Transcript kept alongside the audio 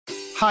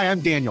Hi,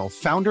 I'm Daniel,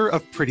 founder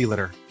of Pretty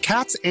Litter.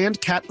 Cats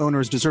and cat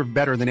owners deserve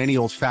better than any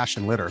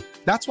old-fashioned litter.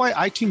 That's why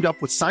I teamed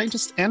up with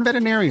scientists and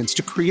veterinarians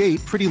to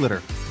create Pretty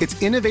Litter.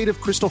 Its innovative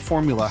crystal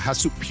formula has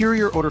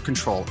superior odor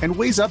control and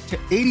weighs up to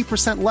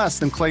 80% less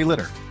than clay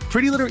litter.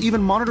 Pretty Litter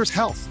even monitors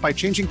health by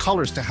changing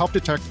colors to help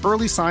detect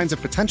early signs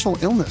of potential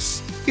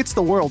illness. It's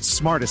the world's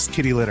smartest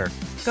kitty litter.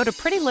 Go to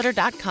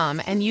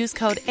prettylitter.com and use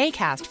code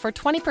ACAST for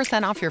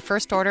 20% off your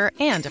first order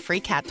and a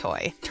free cat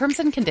toy. Terms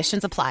and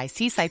conditions apply.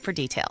 See site for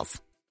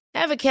details.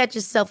 Ever catch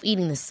yourself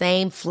eating the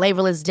same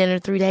flavorless dinner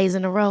 3 days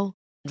in a row?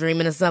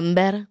 Dreaming of something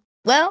better?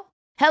 Well,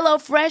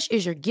 HelloFresh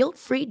is your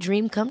guilt-free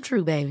dream come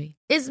true, baby.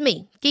 It's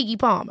me, Keke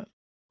Palmer.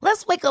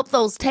 Let's wake up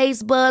those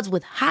taste buds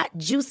with hot,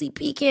 juicy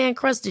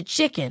pecan-crusted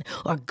chicken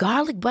or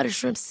garlic butter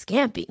shrimp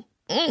scampi.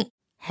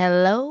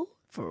 Hello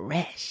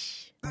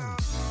Fresh.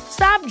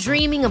 Stop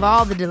dreaming of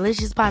all the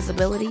delicious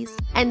possibilities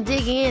and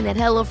dig in at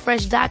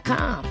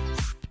HelloFresh.com.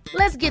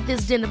 Let's get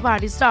this dinner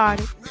party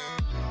started.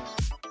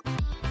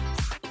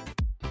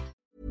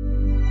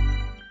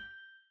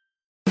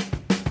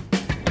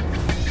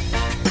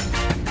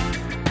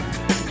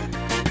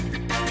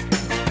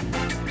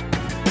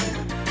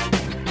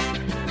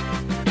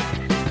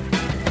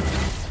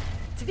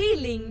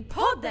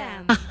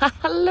 Tvillingpodden!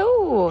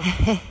 Hallå!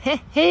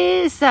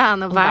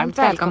 Hejsan och varmt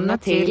välkomna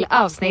till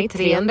avsnitt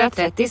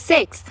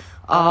 336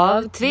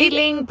 av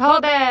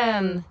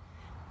Tvillingpodden!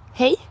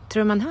 Hej,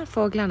 tror man hör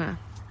fåglarna?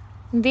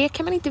 Det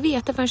kan man inte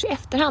veta förrän i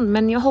efterhand,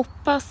 men jag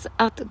hoppas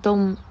att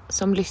de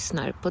som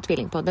lyssnar på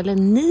Tvillingpodden, eller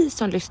ni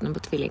som lyssnar på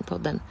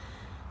Tvillingpodden,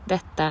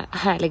 detta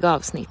härliga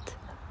avsnitt,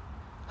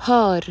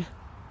 hör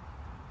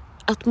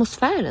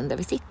atmosfären där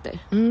vi sitter.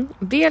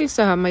 Dels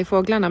så hör man ju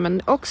fåglarna,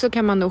 men också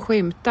kan man nog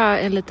skymta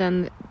en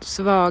liten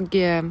svag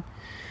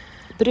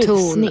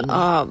ton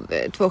av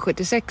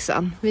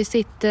 276an. Vi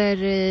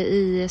sitter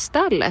i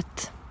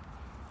stallet,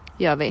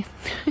 gör vi.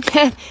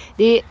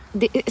 det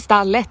är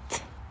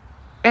stallet.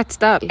 Ett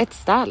stall. Ett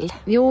stall.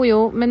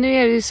 Jo, men nu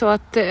är det ju så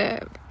att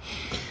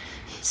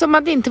som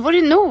att det inte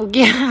vore nog.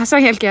 Alltså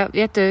Helga,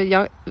 vet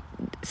du,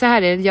 så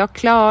här är det, jag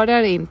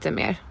klarar inte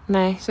mer.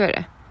 Nej. Så är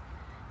det.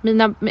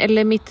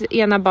 Mitt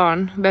ena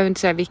barn, behöver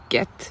inte säga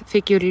vilket,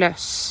 fick ju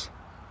löss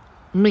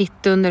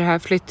mitt under det här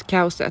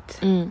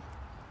flyttkaoset.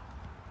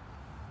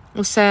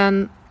 Och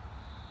sen,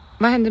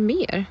 vad hände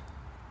mer?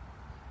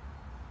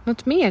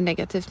 Något mer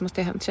negativt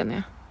måste ha hänt,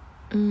 känner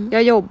jag.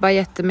 Jag jobbar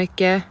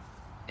jättemycket.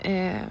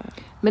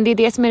 Men det är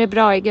det som är det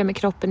bra med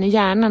kroppen och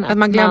hjärnan. Att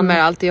man glömmer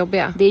allt det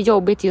jobbiga. Det är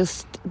jobbigt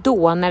just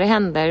då när det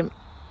händer.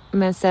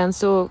 Men sen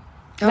så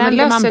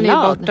vänder man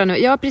blad. Borta nu.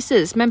 Ja,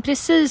 precis. Men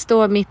precis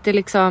då mitt i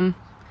liksom...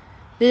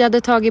 Vi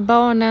hade tagit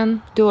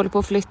barnen. Du håller på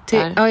att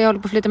flytta. Ja, jag håller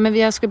på att flytta. Men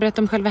jag ska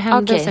berätta om själva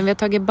händelsen. Okay. Vi har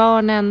tagit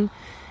barnen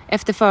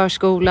efter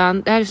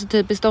förskolan. Det här är så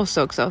typiskt oss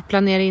också.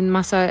 Planera in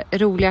massa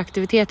roliga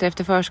aktiviteter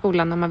efter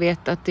förskolan. När man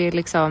vet att det är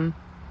liksom...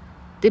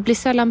 Det blir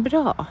sällan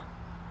bra.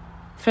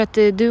 För att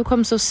du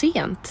kom så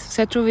sent.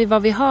 Så jag tror vi var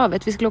vid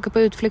havet. Vi skulle åka på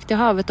utflykt till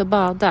havet och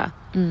bada.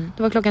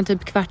 Det var klockan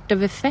typ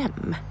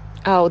 4:15.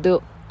 Ja,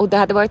 och det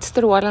hade varit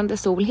strålande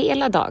sol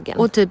hela dagen.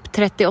 Och typ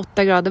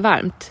 38 grader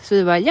varmt. Så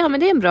vi bara, ja men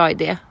det är en bra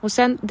idé. Och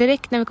sen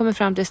direkt när vi kommer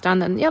fram till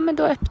stranden, ja men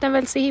då öppnar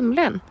väl sig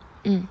himlen.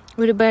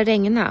 Och det börjar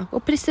regna.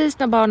 Och precis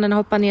när barnen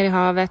hoppar ner i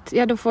havet,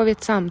 ja då får vi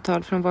ett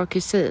samtal från vår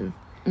kusin.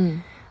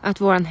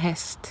 Att våran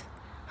häst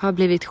har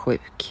blivit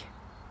sjuk.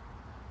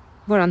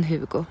 Våran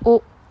Hugo.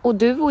 Och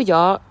du och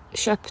jag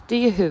köpte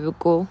ju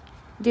Hugo,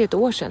 det är ett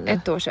år sedan nu.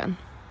 Ett år sedan.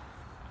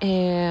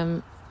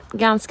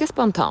 Ganska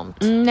spontant.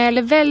 Nej,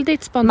 eller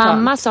väldigt spontant.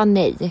 Mamma sa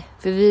nej,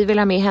 för vi vill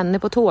ha med henne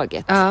på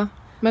tåget. Ja,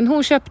 men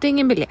hon köpte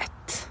ingen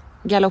biljett.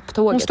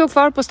 Galopptåget. Hon stod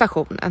kvar på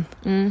stationen.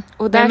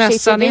 Och där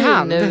sitter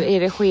vi nu i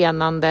det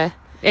skenande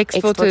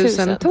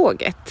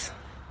X2000-tåget.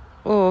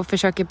 Och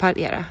försöker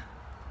parera.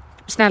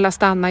 Snälla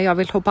stanna, jag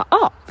vill hoppa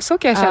av. Så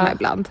kan jag känna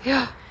ibland.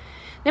 Ja.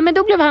 Nej, men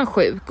då blev han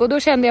sjuk. Och då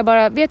kände jag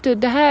bara, vet du,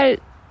 det här...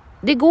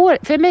 Det går,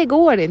 för mig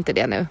går inte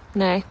det nu.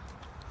 Nej.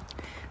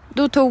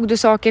 Då tog du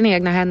saken i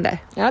egna händer.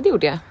 Ja, det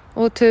gjorde jag.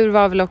 Och tur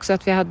var väl också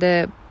att vi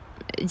hade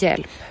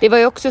hjälp. Det var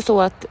ju också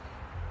så att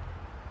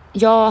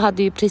jag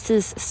hade ju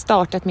precis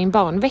startat min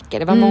barnvecka.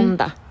 Det var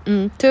måndag.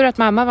 Tur att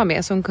mamma var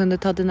med som kunde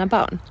ta dina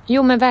barn.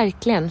 Jo, men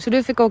verkligen. Så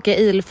du fick åka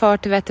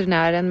ilfart till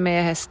veterinären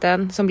med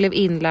hästen som blev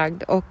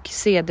inlagd och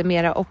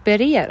sedermera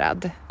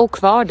opererad. Och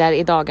kvar där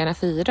i dagarna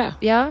 4.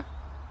 Ja.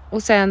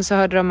 Och sen så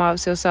hörde de av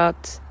sig och sa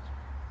att...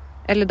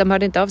 Eller de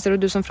hörde inte av sig, det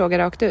var du som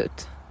frågade rakt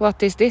ut.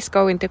 What is this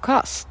going to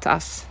cost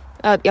us?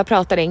 Ja, jag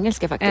pratar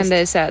engelska faktiskt. And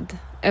they said,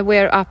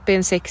 we're up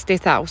in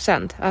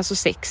 60,000. Alltså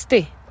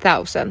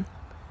 60,000.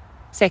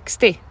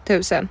 60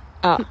 000.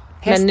 Ja.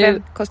 Hästen men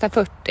nu kostar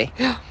 40.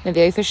 Ja, men vi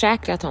har ju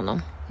försäkrat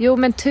honom. Jo,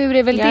 men tur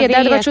är väl jag det. vet. Det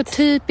hade varit så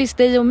typiskt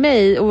dig och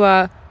mig.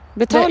 Och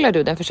betalar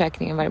du den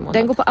försäkringen varje månad?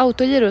 Den går på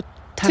autogiro.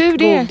 Tack tur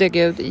det. Gode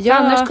Gud. Ja.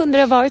 För annars kunde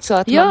det ha varit så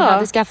att man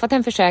hade skaffat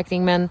en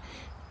försäkring men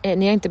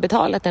ni har inte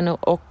betalat den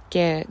och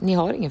ni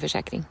har ingen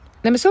försäkring.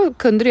 Nej, men så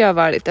kunde det ju ha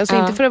varit. Alltså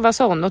inte för att vara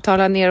sån och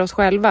tala ner oss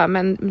själva,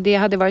 men det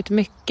hade varit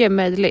mycket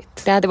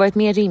möjligt. Det hade varit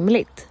mer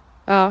rimligt.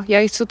 Ja,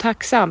 jag är så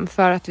tacksam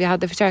för att vi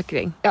hade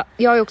försäkring. Ja,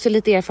 jag har ju också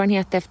lite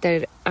erfarenhet efter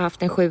att ha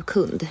haft en sjuk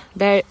hund.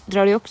 Där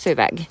drar det också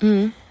iväg.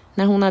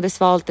 När hon hade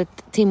svalt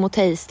ett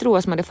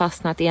timotejstrå som hade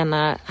fastnat i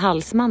ena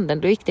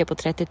halsmandeln, då gick det på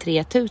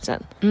 33 000.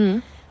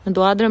 Men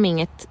då hade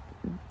de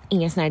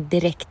ingen sån här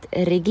direkt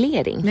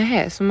reglering.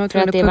 Nej, så man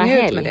tror att det var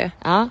ut med det.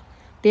 Ja,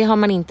 det har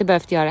man inte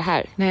behövt göra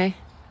här. Nej.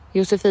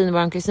 Josefin,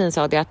 vår kusin,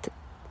 sa det att,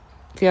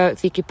 för jag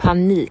fick ju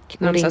panik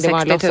och ringde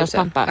vår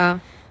låtsaspappa. Ja.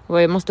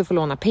 Och jag måste få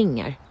låna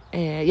pengar.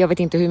 Jag vet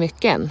inte hur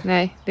mycket än.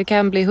 Nej, det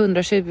kan bli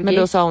 120. Men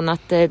då sa hon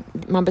att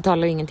man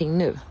betalar ingenting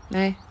nu.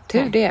 Nej,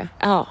 tur det.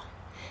 Ja.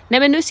 Nej,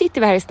 men nu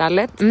sitter vi här i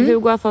stallet.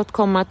 Hugo har fått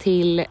komma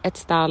till ett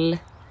stall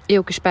i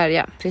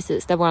Åkersberga.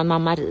 Precis, där vår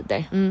mamma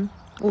rider.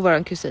 Och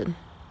vår kusin.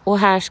 Och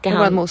här ska och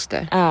han... vår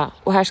moster. Ja,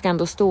 och här ska han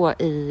då stå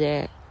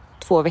i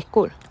 2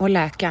 veckor. Och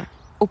läka.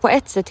 Och på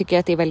ett sätt tycker jag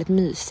att det är väldigt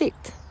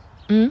mysigt.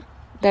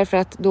 Därför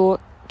att då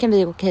kan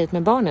vi åka hit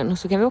med barnen och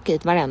så kan vi åka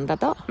hit varenda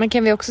dag. Men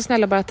kan vi också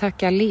snälla bara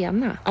tacka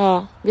Lena?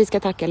 Ja, vi ska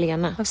tacka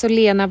Lena. Alltså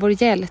Lena,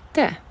 vår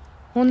hjälte.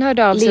 Hon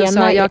hörde av sig Lena och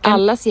sa... är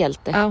allas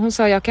hjälte. Ja, hon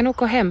sa jag kan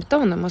åka och hämta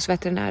honom hos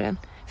veterinären.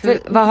 För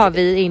vad har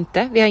vi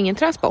inte? Vi har ingen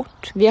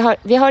transport.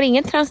 Vi har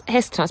ingen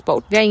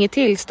hästtransport. Vi har inget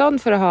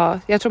tillstånd för att ha...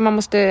 Jag tror man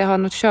måste ha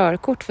något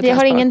körkort för vi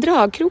transport. Vi har ingen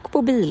dragkrok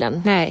på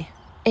bilen. Nej,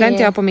 det är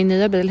inte jag på min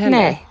nya bil heller.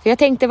 Nej, för jag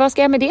tänkte vad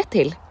ska jag med det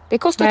till? Det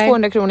kostar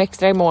 200 kronor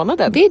extra i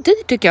månaden. Det är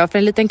dyrt tycker jag för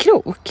en liten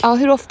krok. Ja,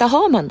 hur ofta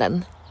har man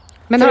den?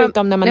 Men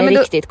förutom när man är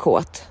riktigt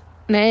kåt.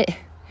 Nej,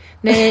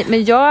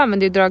 men jag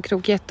använder ju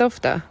dragkrok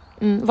jätteofta.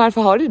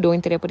 Varför har du då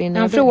inte det på din nya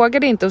bil? Han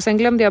frågade inte och sen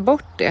glömde jag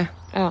bort det.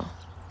 Ja.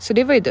 Så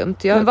det var ju dumt.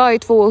 Men vad är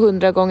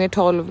 200 gånger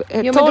 12?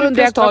 12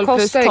 plus 12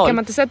 plus 12. Kan man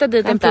inte sätta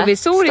dit en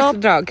provisorisk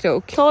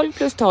dragkrok? 12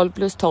 plus 12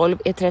 plus 12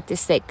 är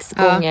 36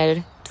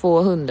 gånger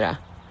 200.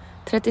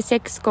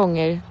 36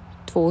 gånger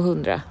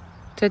 200.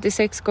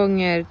 36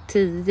 gånger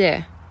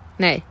 10.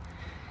 Nej.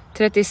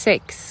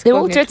 36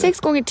 jo, 36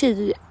 gånger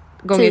 10.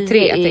 Gånger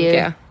 3 tänker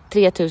jag.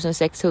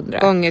 3600.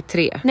 Gånger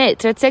 3. Nej,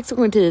 36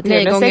 gånger 10. 360.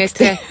 Nej, gånger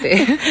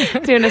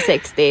 30.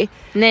 360.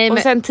 Nej, och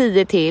sen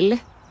 10 till.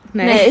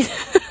 Nej.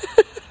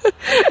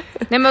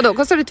 Nej, men då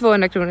kostar det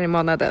 200 kronor i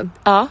månaden.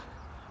 Ja.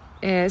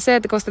 Säg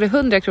att det kostar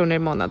 100 kronor i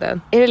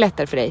månaden. Är det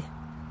lättare för dig?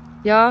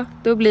 Ja,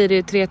 då blir det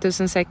ju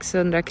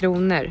 3600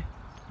 kronor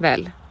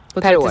väl.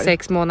 På per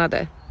 36 år.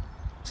 Månader.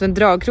 Så en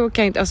dragkrok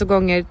kan inte, alltså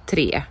gånger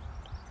 3.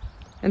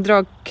 En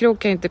dragkrok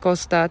kan inte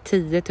kosta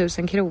 10 000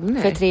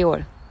 kronor. För 3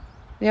 år.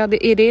 Ja,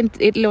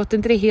 låter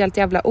inte det helt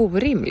jävla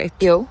orimligt?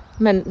 Jo,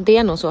 men det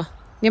är nog så.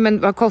 Ja, men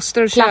vad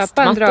kostar det att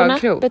köpa en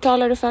dragkrok?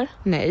 Betalar du för?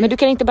 Nej. Men du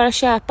kan inte bara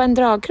köpa en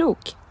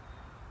dragkrok.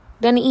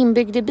 Den är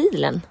inbyggd i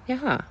bilen.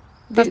 Jaha.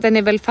 Fast den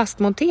är väl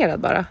fastmonterad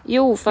bara?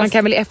 Jo, fast... Man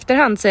kan väl i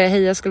efterhand säga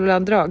hej, jag skulle vilja ha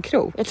en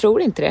dragkrok? Jag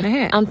tror inte det.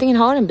 Nej. Antingen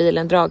har en bil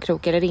en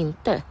dragkrok eller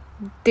inte.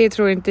 Det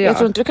tror inte jag. Jag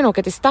tror inte du kan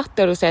åka till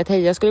Statoil och säga att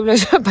hej, jag skulle vilja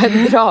köpa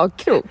en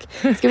dragkrok.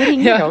 Ska vi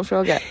ringa dem och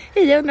fråga?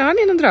 Hej, jag undrar, har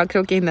ni någon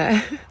dragkrok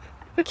inne?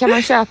 Kan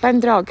man köpa en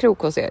dragkrok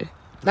hos er?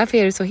 Varför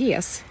är du så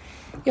hes?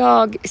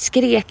 Jag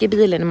skrek i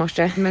bilen i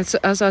morse. Men så,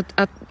 alltså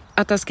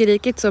att ha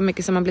skrikit så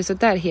mycket som man blir så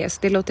där hes,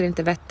 det låter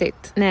inte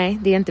vettigt. Nej,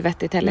 det är inte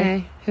vettigt heller.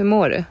 Nej. Hur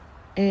mår du?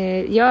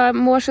 Jag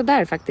mår så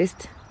där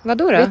faktiskt. Vad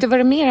då? Vet du vad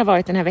det mer har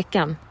varit den här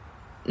veckan?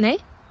 Nej.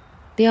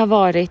 Det har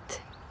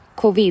varit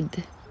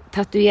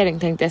covid-tatuering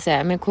tänkte jag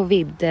säga. Men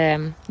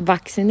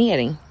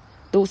covid-vaccinering.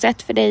 Dos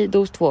 1 för dig,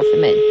 dos 2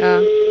 för mig. Ja.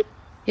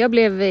 Jag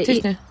blev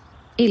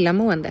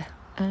illamående.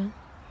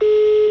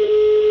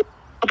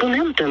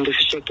 Abonnenten du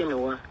försöker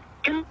nå.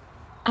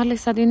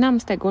 Alex hade ju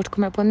namnsdag igår,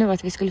 kom jag på nu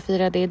att vi skulle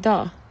fira det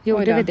idag.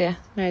 Gjorde vi det?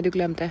 Nej, du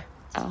glömde.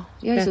 Ja,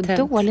 jag är så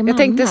dålig mamma. Jag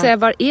tänkte säga,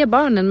 var är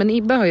barnen? Men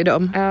Ibbe har ju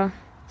dem. Ja.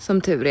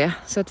 Som tur är.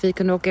 Så att vi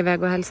kunde åka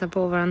iväg och hälsa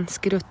på våran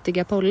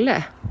skruttiga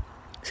Polle.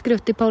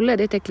 Skruttig Polle,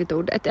 det är ett äckligt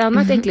ord. Ett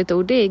annat äckligt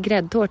ord, det är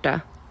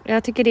gräddtårta.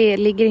 Jag tycker det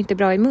ligger inte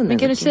bra i munnen. Men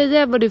kan du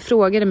säga vad du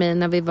frågade mig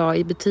när vi var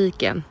i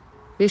butiken?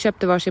 Vi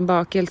köpte varsin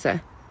bakelse.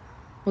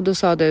 Och då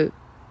sa du...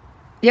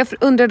 Jag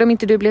undrade om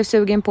inte du blev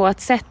sugen på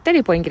att sätta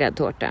dig på en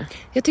gräddtårta.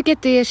 Jag tycker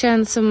att det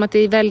känns som att det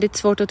är väldigt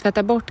svårt att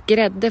tvätta bort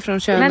grädde från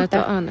könet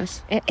och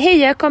anus. Hej,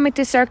 jag har kommit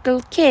till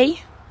Circle K.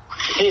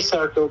 Hej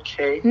Circle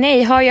K.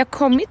 Nej, har jag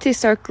kommit till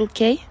Circle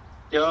K?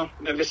 Ja,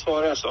 men vi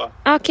svarar så.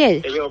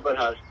 Okej. Jag jobbar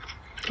här.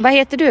 Vad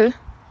heter du?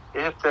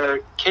 Jag heter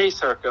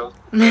K-Circle.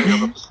 Jag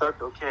jobbar på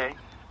Circle K.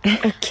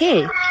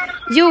 Okej.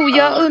 Jo,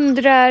 jag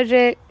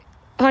undrar...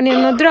 Har ni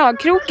några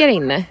dragkrokar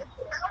inne?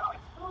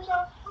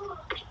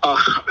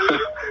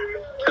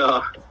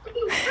 Ja.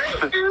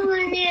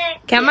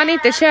 Kan man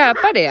inte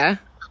köpa det?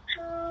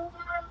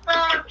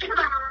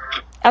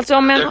 Alltså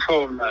om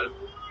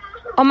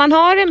man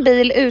har en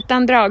bil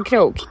utan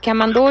dragkrok, kan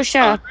man då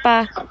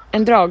köpa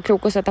en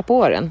dragkrok och sätta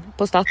på den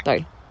på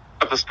Statoil?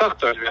 Ja, på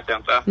Statoil vet jag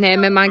inte. Nej,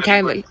 men man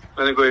kan väl...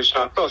 Men det går ju att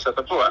köpa och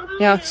sätta på.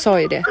 Ja,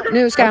 sa ju det.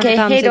 Nu ska han ta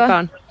hand om sitt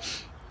barn.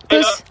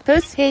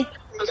 Puss, hej.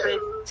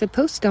 Så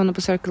puss till honom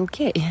på Circle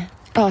K.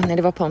 Nej,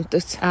 det var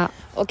Pontus. Ja.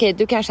 Okej,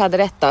 du kanske hade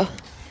rätt då.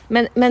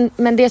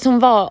 Men det som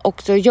var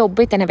också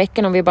jobbigt den här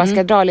veckan, om vi bara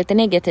ska dra lite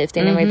negativt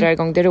innan vi drar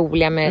igång det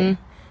roliga med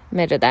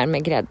med det där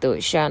med grädde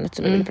och könet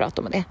som du vill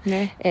prata om det.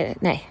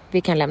 Nej,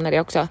 vi kan lämna det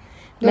också.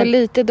 Du har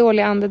lite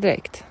dålig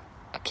andedräkt.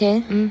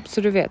 Okej.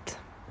 Så du vet.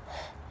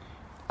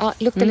 Ja,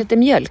 luktar lite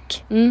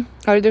mjölk.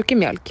 Har du druckit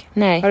mjölk?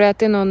 Nej. Har du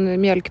ätit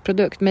någon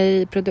mjölkprodukt,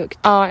 mejeriprodukt?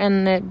 Ja,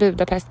 en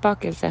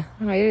Budapestbakelse.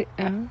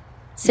 Ja.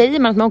 Säger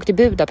man att man åkte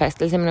till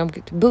Budapest eller säger man att man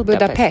åkte till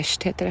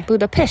Budapest heter det.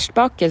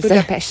 Budapestbakelse.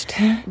 Budapest.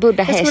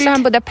 Budapest. Jag skulle ha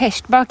en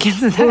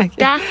Budapestbakelse.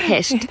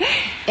 Budapest.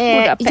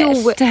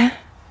 Budapest.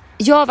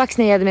 Jag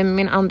vaccinerade med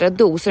min andra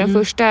dos. Så den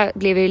första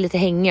blev jag lite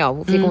hängig av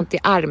och fick ont i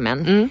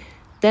armen.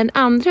 Den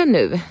andra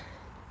nu.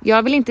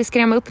 Jag vill inte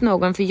skrämma upp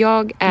någon för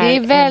jag är... Det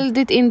är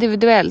väldigt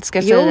individuellt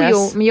ska sägas.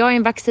 Jo, men jag är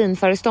en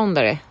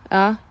vaccinföreståndare.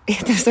 Ja.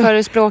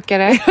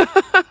 Förespråkare.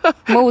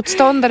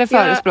 Motståndare,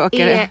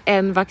 förespråkare. Jag är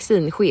en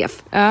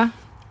vaccinchef. Ja.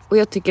 Och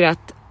jag tycker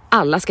att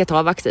alla ska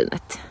ta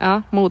vaccinet.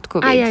 Ja, mot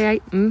covid. Aj.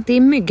 Det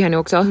är mygg här nu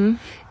också.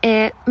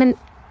 Men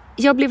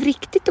jag blev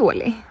riktigt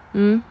dålig.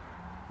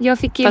 Jag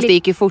fick fast det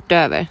gick ju fort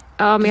över.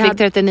 Ja, men du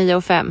fick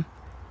 39,5.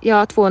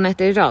 Ja, 2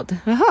 nätter i rad.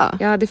 Jaha.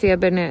 Jag hade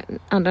feber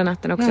andra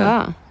natten också.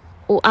 Ja.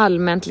 Och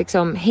allmänt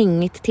liksom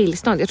hängigt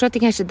tillstånd. Jag tror att det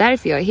kanske är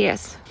därför jag är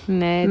hes.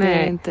 Nej, det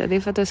är inte. Det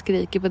är för att du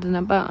skriker på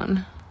dina barn.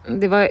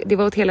 Det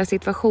var åt hela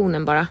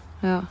situationen bara.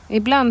 Ja.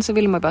 Ibland så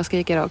vill man bara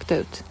skrika rakt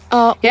ut.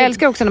 Ja, jag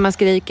älskar också när man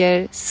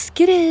skriker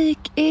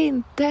skrik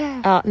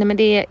inte. Ja, nej men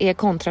det är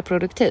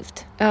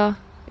kontraproduktivt. Ja.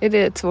 Är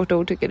det ett svårt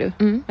ord tycker du?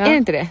 Ja. Är det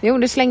inte det? Jo,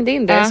 du slängde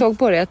in det. Jag såg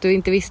på det att du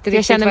inte visste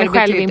riktigt vad det betydde.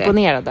 Jag känner mig själv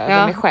imponerad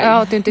över mig själv.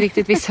 Ja, att du inte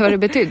riktigt visste vad det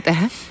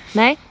betydde.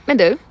 Nej, men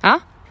du. Ja.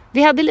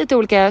 Vi hade lite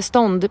olika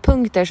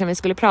ståndpunkter som vi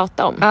skulle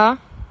prata om. Ja.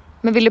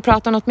 Men vill du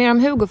prata något mer om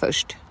Hugo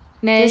först?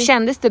 Nej.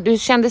 Du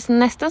kändes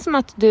nästan som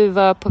att du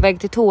var på väg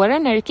till tårar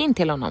när du gick in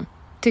till honom.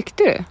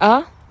 Tyckte du?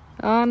 Ja.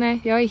 Ja, nej.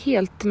 Jag är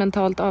helt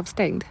mentalt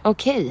avstängd.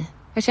 Okej.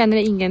 Jag känner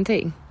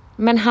ingenting.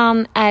 Men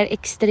han är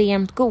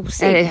extremt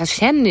gosig. Jag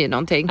känner ju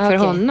någonting för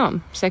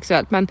honom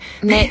sexuellt. Men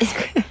nej.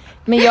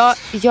 Men jag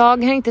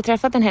har inte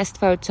träffat en häst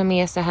förut som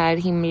är så här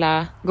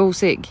himla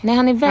gosig. Nej,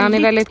 han är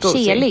väldigt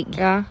kelig.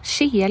 Ja,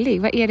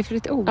 kelig. Vad är det för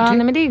ett ord? Ja,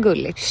 nej, men det är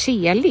gulligt.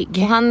 Kelig.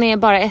 Och han är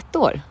bara 1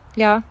 år.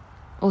 Ja.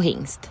 Och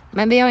hingst.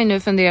 Men vi har ju nu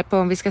funderat på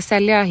om vi ska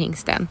sälja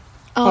hingsten.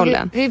 Ja,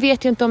 vi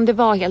vet ju inte om det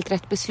var helt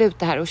rätt beslut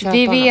det här att köpa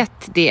Vi honom.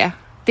 vet det.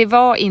 Det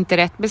var inte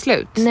rätt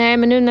beslut. Nej,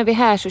 men nu när vi är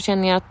här så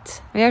känner jag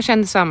att... Jag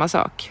kände samma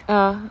sak.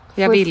 Ja,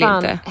 jag vill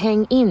inte.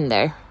 Häng in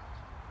där.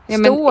 Ja,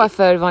 stå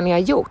för vad ni har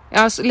gjort.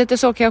 Ja, lite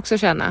så kan jag också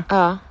känna.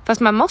 Ja.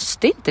 Fast man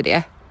måste inte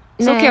det.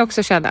 Så kan jag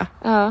också känna.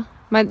 Ja.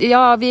 Men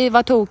vi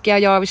var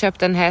tokiga. Vi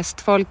köpte en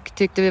häst. Folk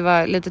tyckte vi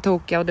var lite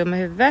tokiga och dumma i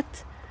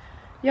huvudet.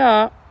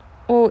 Ja,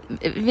 och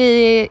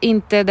vi är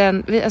inte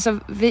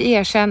vi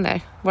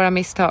erkänner våra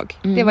misstag.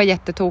 Det var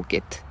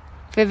jättetokigt.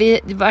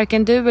 För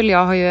varken du eller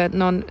jag har ju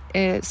någon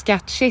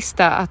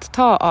skattkista att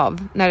ta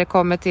av när det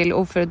kommer till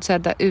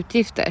oförutsedda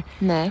utgifter.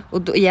 Nej.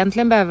 Och då,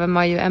 egentligen behöver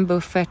man ju en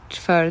buffert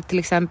för till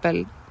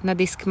exempel när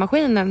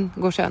diskmaskinen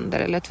går sönder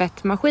eller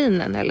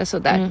tvättmaskinen eller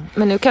sådär.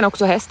 Men nu kan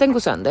också hästen gå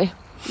sönder.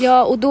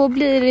 Ja, och då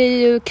blir det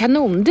ju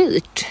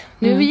kanondyrt.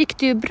 Nu gick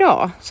det ju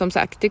bra, som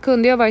sagt. Det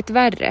kunde ju ha varit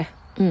värre.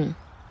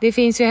 Det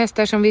finns ju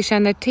hästar som vi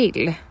känner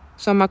till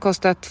som har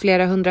kostat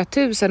flera 100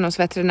 000 hos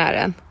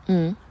veterinären.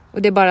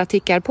 Och det bara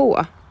tickar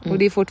på. Och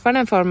det är fortfarande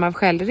en form av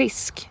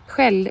självrisk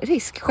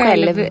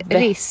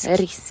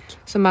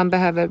som man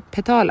behöver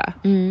betala.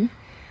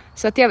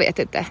 Så att jag vet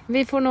inte.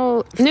 Vi får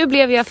nog nu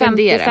blev jag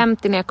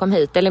 50-50 när jag kom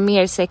hit. Eller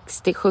mer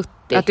 60-70.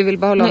 Att du vill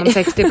behålla honom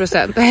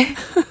 60%.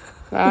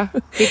 Va?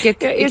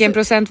 Vilken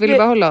procent vill du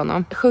behålla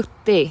honom?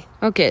 70.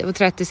 Okej, och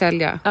 30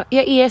 sälja. Ja,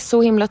 jag är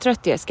så himla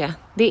trött, Jessica.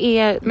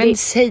 Men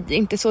säg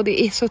inte så,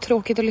 det är så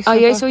tråkigt att lyssna på.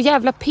 Ja, jag är så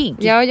jävla pigg.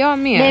 Ja, jag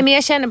med. Nej, men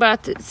jag känner bara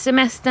att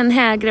semestern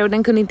hägrar och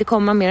den kunde inte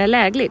komma mer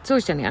lägligt. Så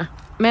känner jag.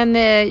 Men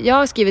jag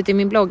har skrivit i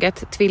min blogg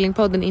att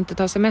Tvillingpodden inte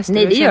tar semester.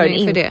 Nej, det gör den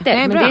inte. Nej,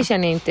 men bra. det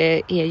känner jag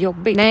inte är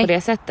jobbigt på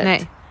det sättet.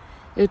 Nej,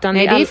 utan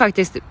det är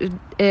faktiskt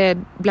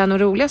bland de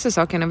roligaste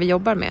sakerna vi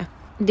jobbar med.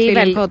 Det är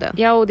Tvillingpodden.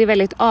 Ja, och det är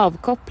väldigt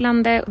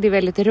avkopplande och det är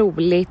väldigt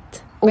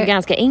roligt och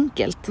ganska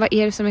enkelt. Vad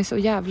är det som är så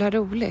jävla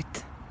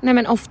roligt? Nej,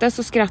 men ofta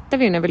så skrattar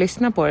vi när vi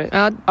lyssnar på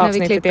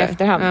avsnittet i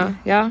efterhand.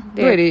 Ja,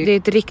 det är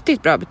ett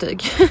riktigt bra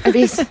betyg.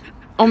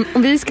 Om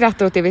vi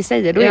skrattar åt det vi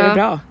säger, då är det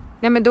bra.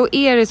 Nej, men då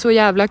är det så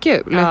jävla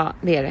kul. Ja,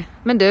 det är det.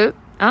 Men du,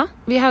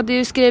 vi hade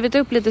ju skrivit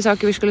upp lite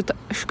saker vi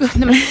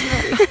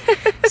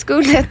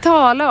skulle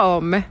tala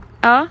om.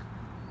 Ja.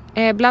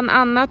 Bland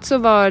annat så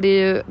var det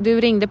ju,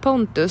 du ringde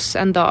Pontus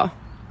en dag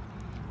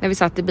när vi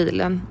satt i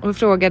bilen och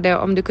frågade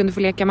om du kunde få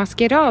leka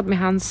maskerad med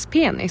hans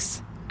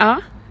penis. Ja.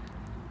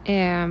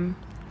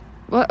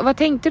 Vad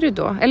tänkte du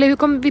då? Eller hur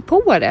kom vi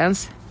på det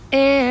ens?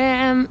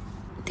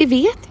 Det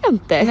vet jag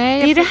inte.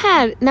 Nej, det är det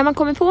här, när man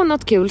kommer på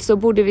något kul så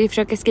borde vi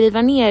försöka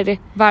skriva ner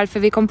varför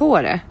vi kom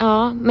på det.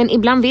 Ja, men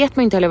ibland vet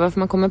man inte heller varför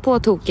man kommer på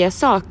tokiga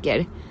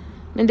saker.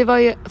 Men det var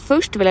ju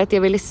först väl att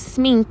jag ville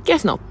sminka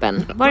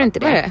snoppen. Var det inte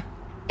det? Var det?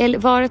 Eller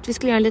var det att vi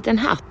skulle göra en liten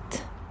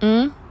hatt?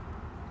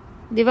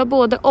 Det var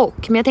både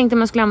och. Men jag tänkte att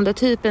man skulle använda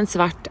typ en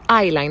svart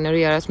eyeliner och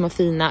göra små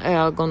fina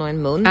ögon och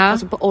en mun.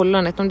 Alltså på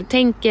ollonet. Om du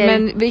tänker...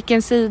 Men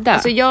vilken sida?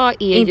 Alltså jag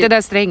är inte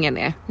där strängen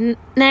är.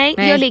 Nej,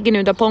 jag ligger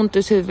nu där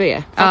Pontus huvud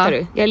är. Fattar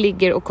du? Jag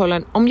ligger och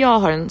kollar. Om jag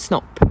har en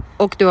snopp.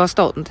 Och du har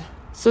stånd.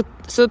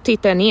 Så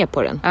tittar jag ner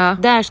på den.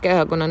 Där ska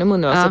ögonen och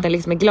munnen vara så att den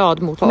liksom är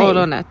glad mot på mig.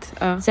 Ollonet.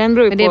 Sen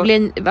beror det men på...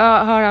 blir,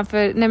 vad har han för...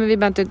 Nej men vi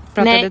behöver inte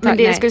prata detalj. Men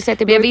det jag skulle säga att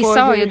det beror på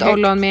vissa har ju ett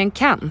ollon med en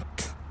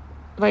kant.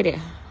 Vad är det?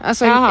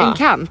 Alltså en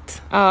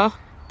kant. Ja,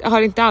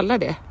 har inte alla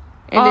det?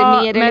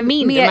 Eller mer eller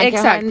mindre? Mer, man kan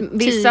exakt. Ha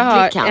vissa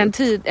har kant.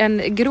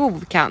 en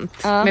grov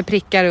kant med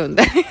prickar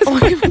under.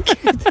 Oj, vad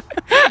gud.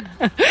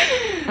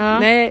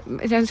 Nej,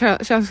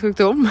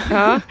 könssjukdom.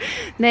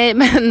 Nej,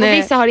 men... Och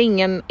vissa har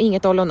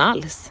inget ollon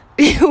alls.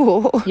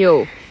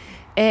 Jo.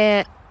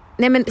 Nej,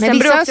 men sen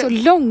vissa har också... så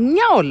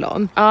långa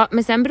ollon. Ja,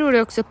 men sen beror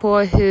det också på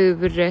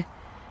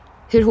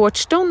hur hårt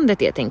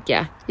ståndet är, tänker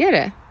jag. Gör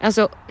det?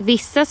 Alltså,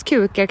 vissas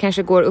kukar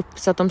kanske går upp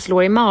så att de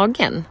slår i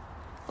magen.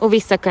 Och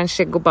vissa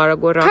kanske bara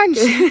går rakt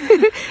ut.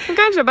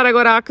 Kanske bara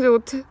går rakt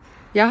ut.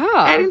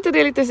 Jaha. Är inte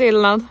det lite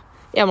skillnad?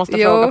 Jag måste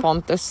fråga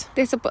Pontus.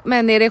 Det är så,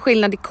 men är det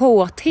skillnad i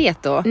kåthet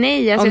då?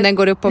 Nej, alltså, om den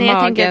går upp på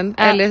magen?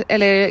 Tänker,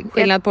 eller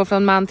skillnad på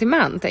från man till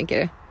man,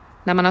 tänker du?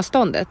 När man har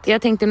ståndet?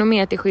 Jag tänkte nog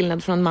mer att det är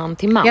skillnad från man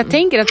till man. Jag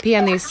tänker att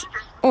penis...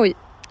 Oj.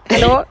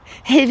 Hallå?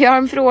 Hej, vi har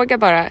en fråga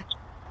bara.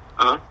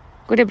 Ja.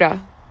 Går det bra?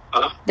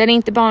 Ja. Den är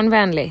inte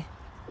barnvänlig.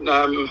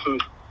 Nej,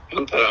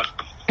 vänta då.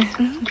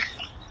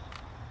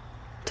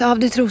 Ta av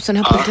dig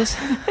trosorna, Pontus.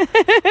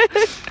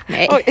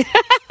 Nej. Oj.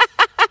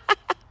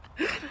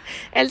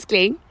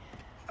 Älskling.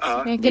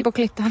 Ja. Jag gick på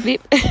klittan.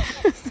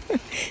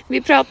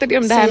 Vi pratade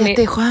om det här med...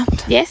 det är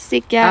skönt.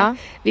 Jessica,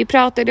 vi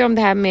pratade om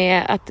det här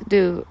med att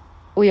du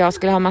och jag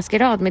skulle ha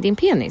maskerad med din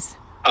penis.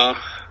 Ja.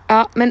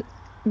 Ja, men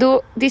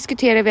då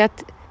diskuterar vi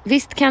att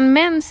visst kan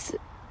mäns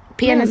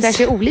penisar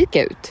se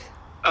olika ut?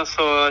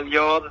 Alltså,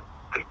 ja,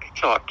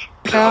 klart.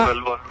 Det har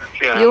väl varit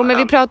flera. Jo, men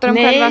vi pratar om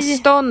själva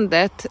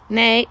ståndet.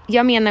 Nej,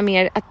 jag menar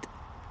mer att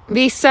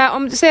vissa,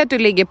 om du säger att du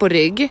ligger på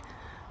rygg,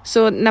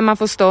 så när man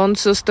får stånd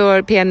så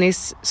står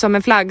penis som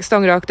en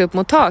flaggstång rakt upp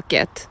mot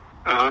taket.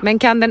 Men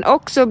kan den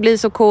också bli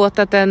så kåt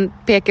att den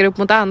pekar upp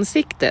mot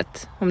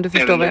ansiktet? Om du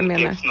förstår vad jag menar.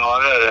 Det är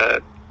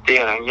snarare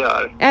det den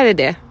gör. Är det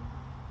det?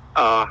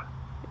 Ja.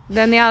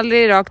 Den är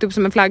aldrig rakt upp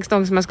som en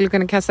flaggstång så man skulle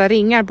kunna kasta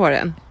ringar på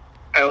den.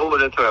 Jo,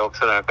 det tror jag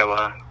också det kan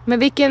vara. Men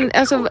vilken,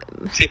 alltså...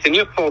 Sitter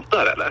ni och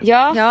poddar eller?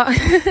 Ja.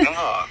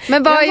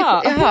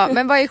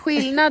 Men vad är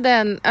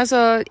skillnaden?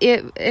 Alltså,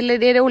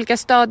 eller är det olika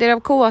stadier av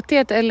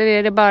kåthet eller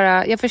är det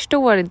bara... Jag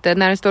förstår inte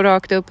när den står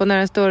rakt upp och när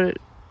den står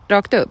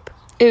rakt upp.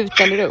 Ut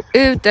eller upp?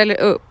 Ut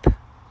eller upp?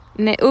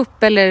 Nej,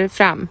 upp eller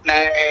fram?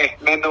 Nej,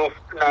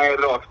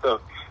 rakt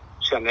upp.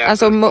 Känner jag.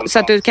 Alltså så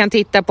att du kan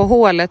titta på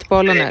hålet på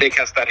ollonet? Det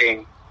kastar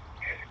ring.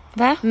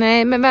 Va?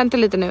 Nej, men vänta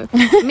lite nu.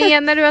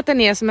 Menar du att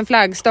den är som en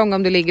flaggstång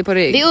om du ligger på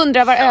rygg? Vi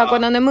undrar var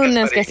ögonen och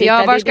munnen ska sitta.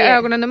 Ja, var ska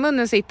ögonen och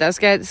munnen sitta?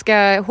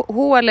 Ska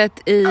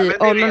hålet i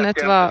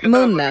ollonet vara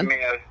munnen?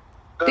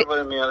 Det var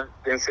det mer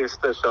din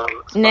syster som...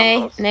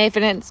 Nej, för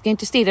den ska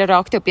inte stirra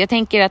rakt upp. Jag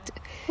tänker att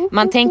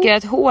man tänker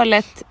att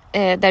hålet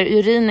där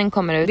urinen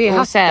kommer ut, det är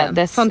och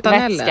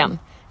sädesvätskan.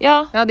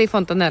 Ja, det är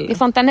fontanellen. Det är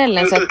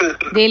fontanellen, så att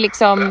det är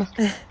liksom...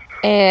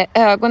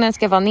 ögonen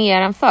ska vara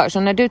nedanför. Så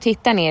när du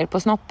tittar ner på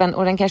snoppen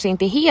och den kanske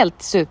inte är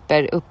helt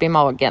super upp i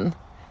magen,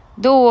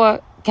 då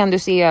kan du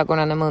se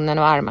ögonen och munnen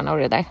och armarna och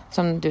det där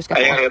som du ska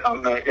få. Jag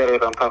har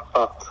redan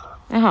tappat.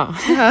 Jaha.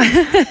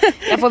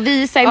 Jag får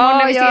visa imorgon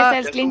när vi ses,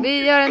 älskling.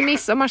 Vi gör en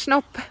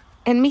midsommarsnopp.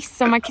 En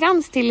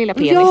midsommarkrans till lilla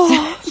penis. Ja,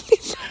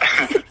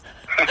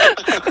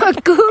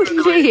 vad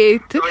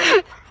gulligt.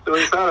 Det var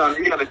ju så här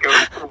Angelica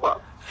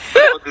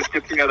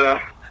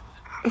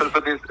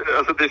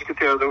och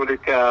diskuterade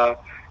olika...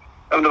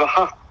 Om det var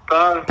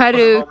hattar.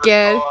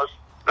 Peruker.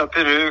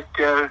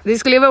 Peruker. Det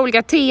skulle ju vara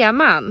olika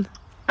teman.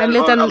 En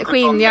liten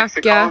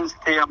skinnjacka.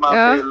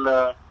 Tema till...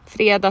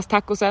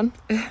 Fredagstacosen.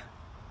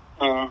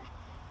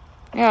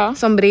 Ja.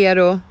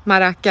 Sombrero,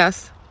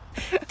 maracas.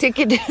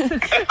 Tycker du...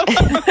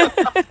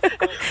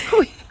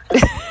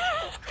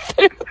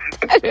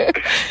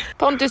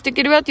 Pontus,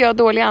 tycker du att jag har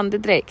dålig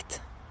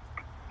andedräkt?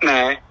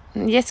 Nej.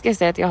 Jessica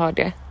säger att jag har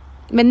det.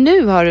 Men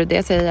nu har du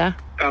det, säger jag.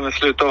 Ja, men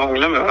sluta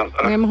hångla med varandra.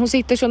 Nej, men hon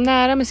sitter så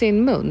nära med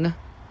sin mun.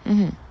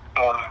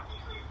 Ja.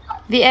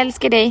 Vi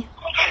älskar dig.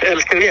 Jag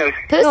älskar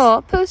er. Puss.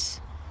 Ja,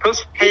 puss.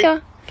 Puss, hej.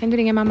 Hejdå. Kan du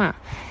ringa mamma?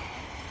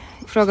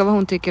 Fråga vad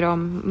hon tycker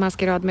om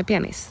maskerad med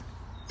penis.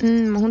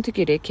 Hon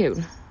tycker det är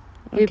kul.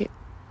 Okay.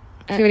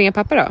 Ska vi ringa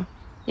pappa då?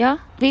 Ja,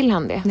 vill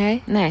han det?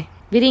 Nej.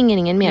 Vi ringer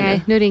ingen mer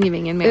nu. Nu ringer vi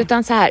ingen mer.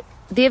 Utan så här,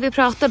 det vi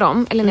pratade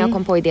om, eller när jag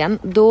kom på idén,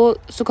 då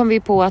så kom vi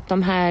på att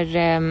de här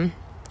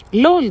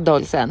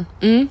LOL-dollsen.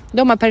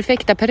 De har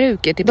perfekta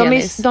peruker till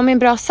penis. De är en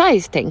bra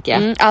size, tänker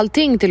jag.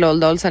 Allting till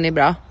LOL-dollsen är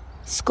bra.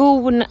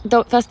 Skon,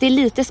 fast det är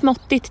lite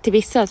småttigt till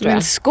vissa, tror jag.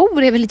 Men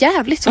skor är väl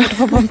jävligt svårt att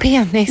få på en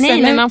penis? Nej,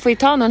 eller? Men man får ju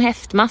ta någon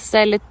häftmassa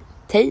eller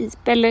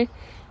tejp, eller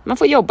man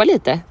får jobba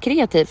lite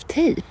kreativt.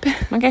 Tejp?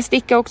 Man kan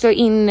sticka också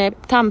in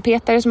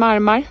tandpetare som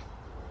armar.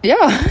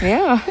 Ja.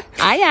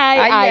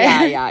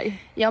 Aj.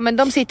 Ja, men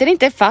de sitter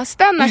inte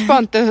fast annars,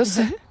 Pontus.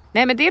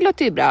 Nej, men det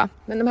låter ju bra.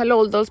 Men de här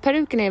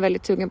Lolldolls-perukerna är jag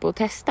väldigt sugen på att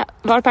testa.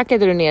 Var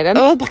packade du ner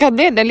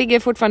den? Den ligger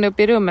fortfarande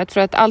uppe i rummet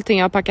för att allting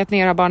jag har packat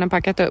ner har barnen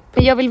packat upp.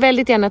 Men jag vill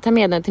väldigt gärna ta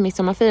med den till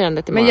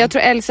midsommarfirandet imorgon. Men jag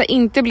tror Elsa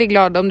inte blir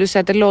glad om du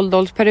sätter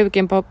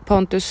Lolldolls-peruken på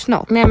Pontus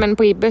snopp. Nej, men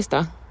på Ibbes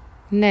då?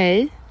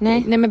 Nej,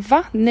 men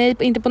va? Nej,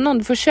 inte på någon.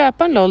 Du får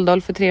köpa en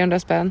Loldoll för 300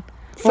 spänn.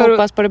 Och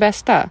hoppas på det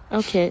bästa.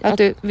 Okej. Att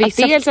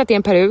dels att det är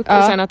en peruk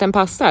och sen att den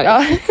passar.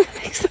 Ja,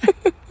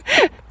 exakt.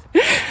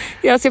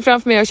 Jag ser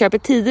framför mig att jag köper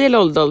 10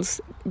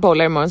 Lolldolls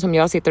bollar imorgon som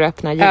jag sitter och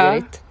öppnar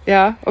girigt.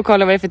 Ja, och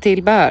kolla vad det är för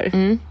tillbehör.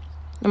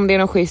 Om det är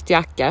någon schysst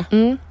jacka.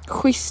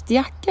 Schysst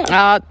jacka?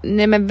 Ja,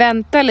 nej men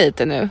vänta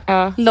lite nu.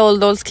 Ja.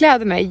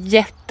 Lolldolls-kläderna är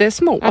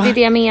jättesmå. Ja, det är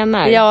det jag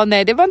menar. Ja,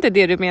 nej, det var inte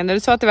det du menade. Du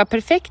sa att det var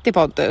perfekt i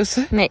Pontus.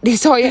 Nej, det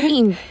sa jag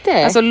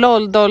inte. Alltså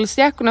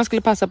Lolldolls-jackorna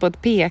skulle passa på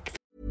ett pek.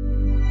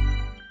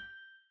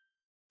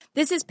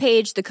 This is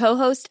Paige, the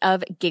co-host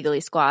of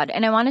Giggly Squad,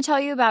 and I want to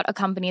tell you about a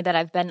company that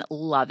I've been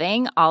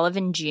loving,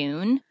 Olive &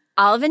 June.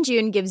 Olive &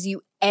 June gives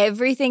you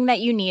everything that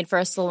you need for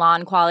a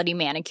salon-quality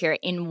manicure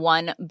in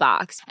one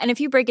box. And if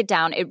you break it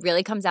down, it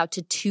really comes out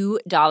to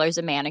 $2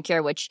 a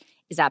manicure, which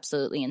is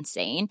absolutely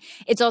insane.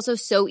 It's also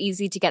so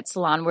easy to get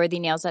salon-worthy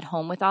nails at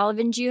home with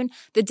Olive & June.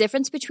 The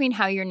difference between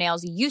how your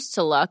nails used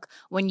to look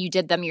when you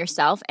did them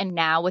yourself and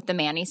now with the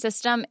Mani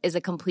system is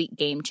a complete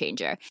game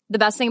changer. The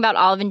best thing about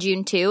Olive &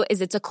 June too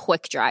is it's a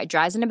quick dry.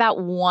 Dries in about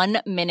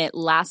 1 minute,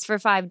 lasts for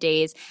 5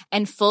 days,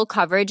 and full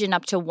coverage in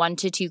up to 1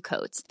 to 2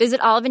 coats.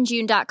 Visit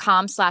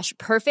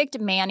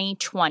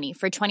oliveandjune.com/perfectmani20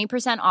 for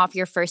 20% off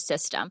your first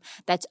system.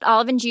 That's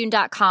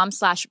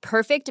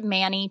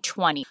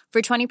oliveandjune.com/perfectmani20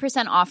 for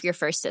 20% off your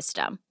first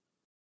system.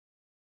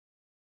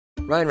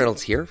 Ryan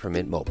Reynolds here from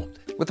Mint Mobile.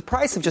 With the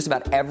price of just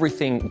about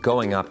everything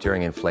going up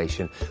during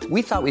inflation,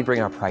 we thought we'd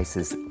bring our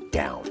prices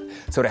down.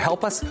 So to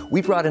help us,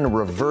 we brought in a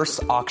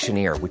reverse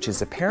auctioneer, which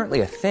is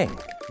apparently a thing.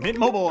 Mint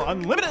Mobile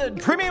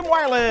Unlimited Premium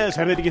Wireless.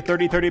 How to get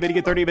 30, 30, bit to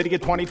get 30, bit to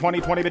get 20,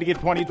 20, 20, bit to get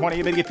 20,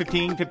 20, bit to get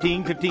 15,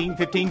 15, 15,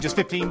 15, just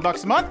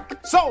 $15 a month?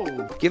 Sold!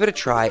 Give it a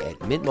try at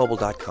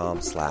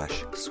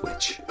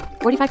mintmobile.com/switch.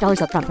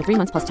 $45 up front for 3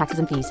 months plus taxes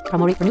and fees.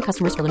 Promo rate for new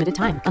customers for limited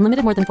time.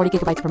 Unlimited more than 40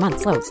 gigabytes per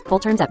month. Slows full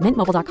terms at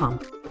mintmobile.com.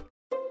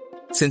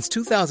 Since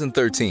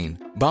 2013,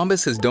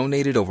 Bombas has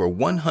donated over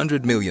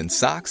 100 million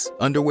socks,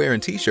 underwear,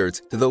 and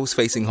T-shirts to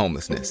those facing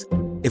homelessness.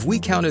 If we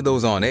counted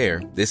those on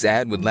air, this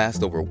ad would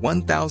last over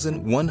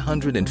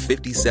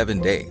 1,157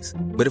 days.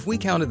 But if we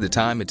counted the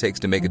time it takes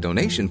to make a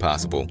donation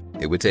possible,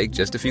 it would take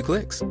just a few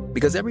clicks.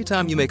 Because every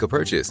time you make a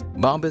purchase,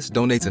 Bombas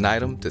donates an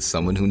item to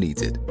someone who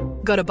needs it.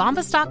 Go to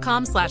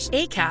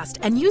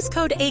bombas.com/ACAST and use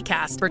code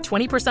ACAST for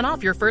 20%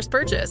 off your first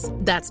purchase.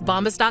 That's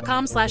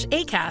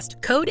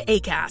bombas.com/ACAST, code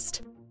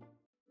ACAST.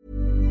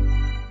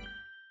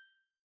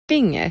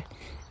 Finger.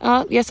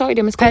 Ja, jag sa ju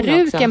det med skorna också.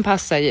 Peruken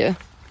passar ju.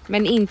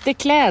 Men inte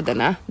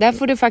kläderna. Där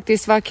får du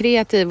faktiskt vara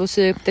kreativ och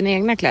sy upp dina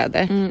egna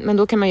kläder. Men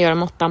då kan man göra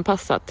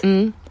måttanpassat.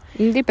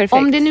 Det är perfekt.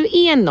 Om det nu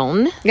är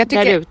någon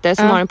där ute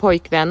som har en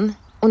pojkvän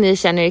och ni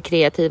känner er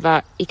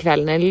kreativa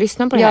ikväll när ni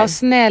lyssnar på det här. Ja,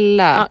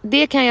 snälla. Ja,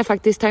 det kan jag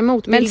faktiskt ta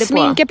emot bilder men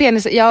sminka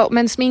penis, ja,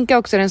 men sminka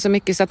också den så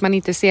mycket så att man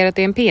inte ser att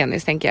det är en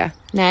penis, tänker jag.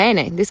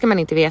 Nej, det ska man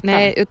inte veta.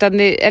 Nej, utan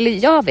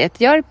jag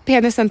vet, gör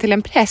penisen till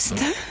en präst.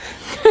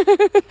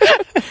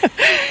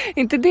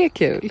 Inte det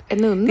kul? En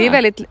nunna? Det är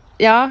väldigt,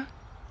 ja,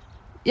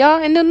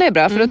 en nunna är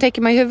bra för då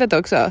täcker man i huvudet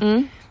också.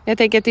 Jag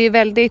tänker att det är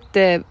väldigt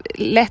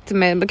lätt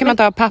med, då kan man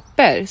ta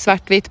papper,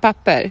 svartvitt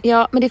papper.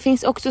 Ja, men det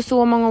finns också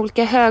så många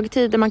olika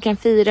högtider man kan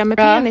fira med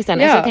penisen.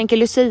 Ja. Alltså jag tänker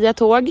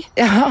Lucia-tåg.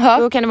 Ja.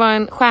 Då kan det vara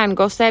en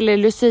stjärngosse eller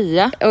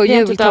Lucia. Och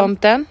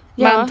jultomten.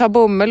 Man tar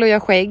bomull och gör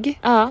skägg.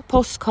 Ja,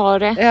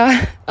 påskhare. Ja.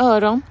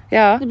 Öron.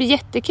 Ja. Det blir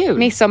jättekul.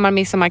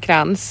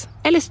 Midsommarkrans.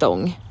 Eller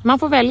stång. Man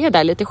får välja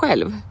där lite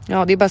själv.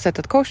 Ja, det är bara att sätta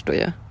ett kors då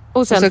ju.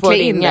 Och sen få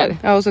ringar.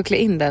 Ja, och så klä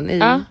in den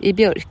i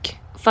björk.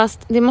 Fast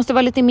det måste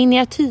vara lite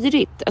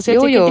miniatyrigt. Alltså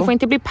jag tycker att det får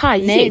inte bli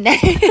pajigt.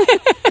 Nej.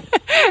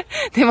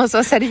 Det måste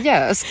vara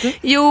seriöst.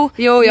 Jo,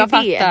 jag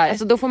fattar.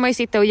 Alltså då får man ju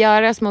sitta och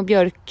göra små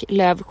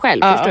björklöv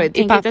själv. Förstår du? Tänk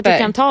inte att du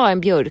kan ta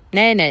en björk.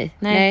 Nej,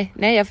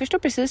 jag förstår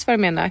precis vad du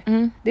menar.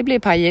 Det blir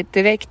pajigt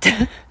direkt.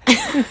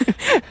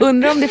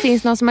 Undrar om det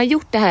finns någon som har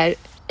gjort det här.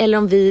 Eller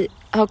om vi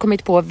har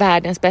kommit på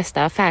världens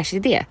bästa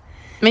affärsidé.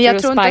 Men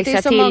jag tror inte att det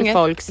är så till många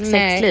folks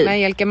sexliv. Men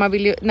Jelka, man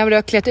vill ju, när du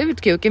har klätt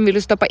ut kuken, vill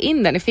du stoppa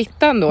in den i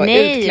fittan då?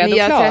 Nej, utklädd men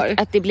jag och klar?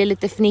 tror att det blir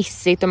lite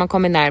fnissigt och man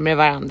kommer närmare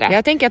varandra.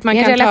 Jag tänker att man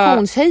kan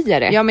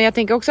relationshöjare. Ja, men jag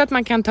tänker också att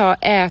man kan ta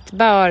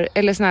ätbar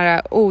eller sån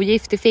här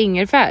ogiftig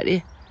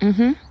fingerfärg.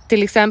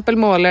 Till exempel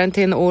måla den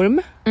till en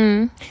orm.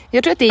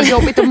 Jag tror att det är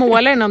jobbigt att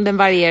måla den om den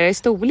varierar i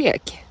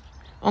storlek.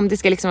 Om det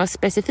ska liksom vara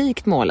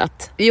specifikt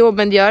målat. Jo,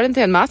 men gör den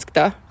till en mask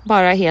då.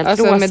 Bara helt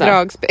rosa. Med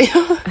dragspel.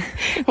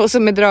 Och så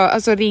med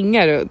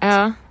ringar runt.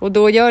 Ja. Och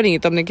då gör det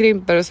inget om den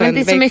krymper och sen men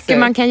det är så mycket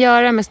man kan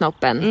göra med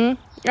snoppen.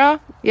 Ja.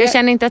 Jag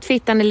känner inte att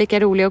fittan är lika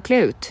rolig att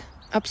klä ut.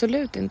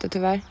 Absolut inte,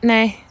 tyvärr.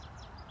 Nej.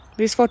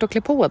 Det är svårt att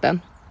klä på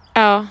den.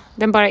 Ja,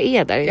 den bara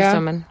är där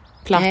som en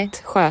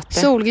platt sköte.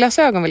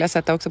 Solglasögon vill jag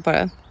sätta också på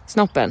den.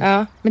 Snoppen.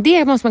 Ja. Men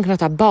det måste man kunna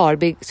ta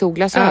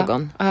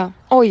Barbie-solglasögon. Ja.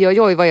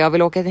 Oj, vad jag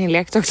vill åka till en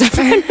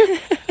leksaksaffär.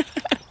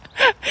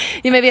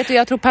 Ja, men vet du,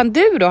 jag tror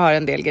Panduro har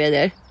en del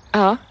grejer.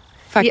 Ja.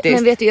 Faktiskt. Ja,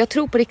 men vet du, jag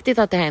tror på riktigt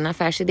att det här är en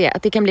affärsidé.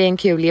 Att det kan bli en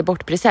kul ge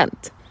bort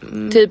present.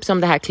 Typ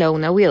som det här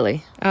Clona Willy.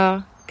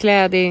 Ja,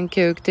 klä din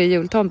kuk till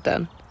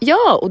jultomten.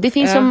 Ja, och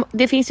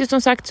det finns ju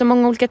som sagt så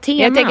många olika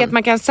teman. Jag tänker att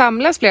man kan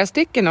samlas flera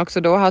stycken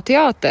också då och ha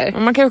teater.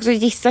 Och man kan också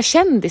gissa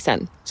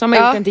kändisen. Som har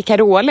gjort den till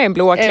Carola, en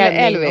blå klänning.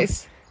 Eller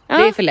Elvis. Ja.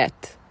 Det är för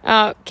lätt.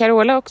 Ja,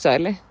 Carola också,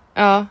 eller?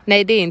 Ja,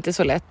 nej det är inte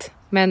så lätt.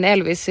 Men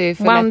Elvis är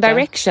för lätt. One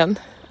Direction.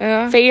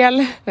 Ja.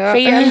 Fel.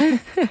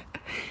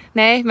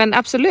 Nej, men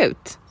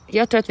absolut.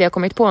 Jag tror att vi har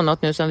kommit på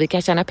något nu som vi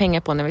kan tjäna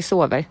pengar på när vi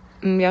sover.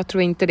 Jag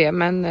tror inte det,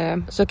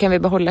 men... Så kan vi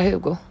behålla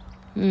Hugo.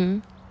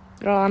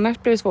 Ja, annars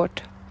blir det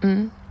svårt.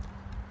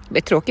 Det är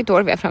ett tråkigt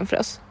år vi har framför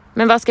oss.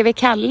 Men vad ska vi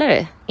kalla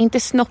det? Inte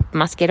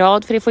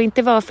snoppmaskerad, för det får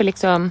inte vara för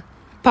liksom...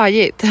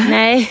 Pajigt.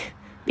 Nej,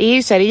 det är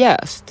ju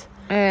seriöst.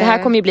 Det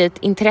här kommer ju bli ett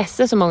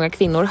intresse som många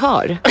kvinnor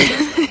har.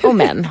 Och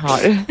män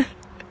har.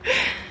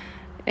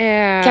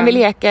 Kan vi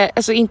leka,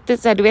 alltså inte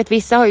så här, du vet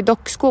vissa har ju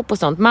dockskåp och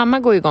sånt. Mamma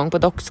går igång på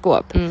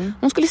dockskåp.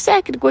 Hon skulle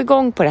säkert gå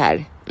igång på det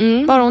här.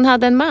 Bara hon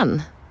hade en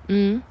man.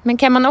 Men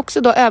kan man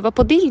också då öva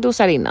på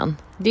dildosar innan?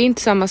 Det är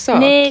inte samma sak.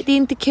 Nej, det är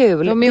inte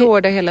kul. De är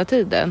hårda hela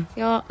tiden.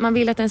 Ja, man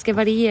vill att den ska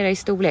variera i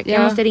storlek.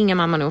 Jag måste ringa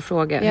mamma nu och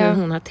fråga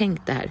hur hon har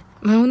tänkt det här.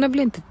 Men hon har väl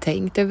inte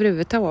tänkt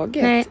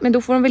överhuvudtaget? Nej, men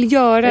då får hon väl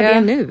göra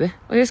det nu.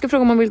 Och jag ska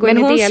fråga om hon vill gå in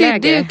i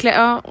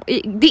delägare.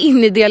 Det är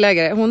in i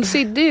delägare. Hon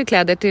sydde ju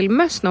kläder till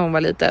möss när hon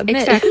var liten.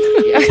 Exakt.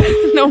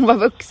 När hon var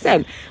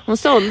vuxen. Hon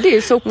sålde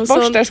ju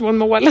sopborstar som hon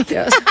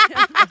målade.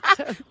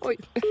 Oj.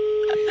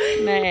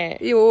 Nej.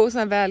 Jo,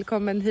 sån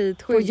välkommen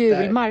hit på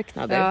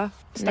julmarknader. Ja.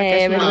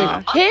 Nej, men Hej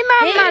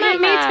mamma, du är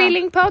med i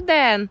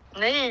Tvillingpodden.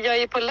 Nej, jag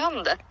är på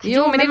landet.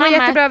 Jo, men det var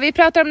jättebra. Vi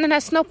pratade om den här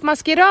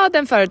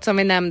snoppmaskeraden förut som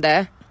vi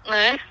nämnde.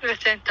 Nej,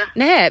 vet jag inte.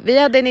 Nej, vi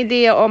hade en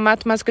idé om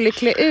att man skulle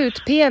klä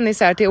ut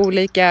penisar till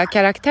olika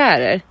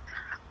karaktärer.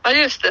 Ja,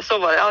 just det, så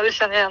var det. Ja, det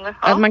känner jag igen nu.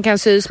 Ja. Att man kan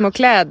sy små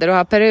kläder och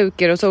ha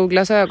peruker och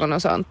solglasögon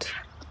och sånt.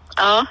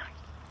 Ja.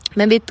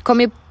 Men vi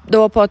kom ju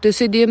då på att du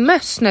sydde ju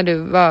möss när du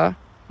var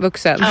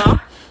vuxen. Ja.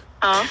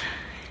 Ja.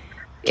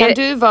 Kan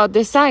du vara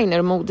designer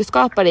och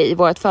modeskapare i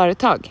vårt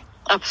företag?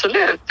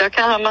 Absolut, jag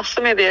kan ha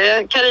massor med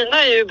det.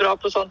 Carina är ju bra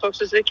på sånt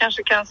också, så vi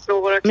kanske kan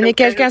slå våra... Men ni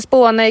kanske kan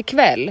spåna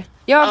ikväll?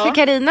 Ja, för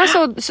Carina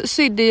så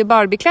sydde ju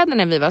Barbie-kläder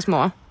när vi var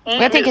små. Och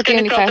jag tänker att det är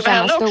ungefär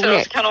samma storlek.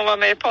 Också? Kan hon vara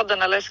med i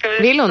podden eller ska vi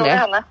Vill hon fråga det?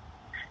 Henne?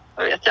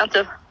 Jag vet jag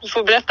inte. Du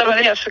får berätta vad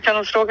det är så kan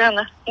hon fråga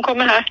henne. Hon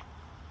kommer här.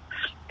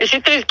 Vi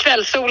sitter i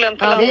kvällssolen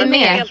på landet. Vi är med.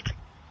 Det är helt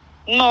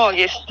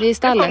magiskt. Vi är i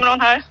stallet. Nu kommer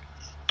hon här.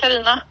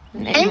 Carina.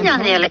 Hej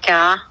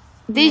Angelica.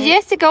 Det är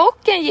Jessica och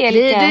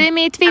Angelica. Du är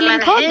med i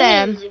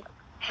Tvillingpodden.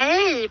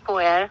 Hej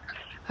på er.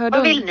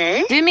 Vad vill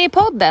ni? Du är med i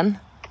podden.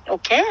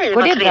 Okej, Går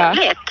vad det bra?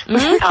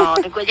 trevligt. Ja,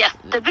 det går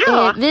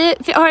jättebra. Vi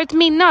har ett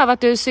minne av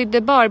att du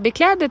sydde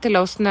Barbie-kläder till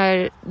oss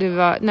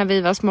när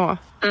vi var små.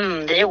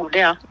 Det gjorde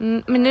jag.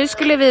 Men nu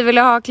skulle vi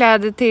vilja ha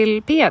kläder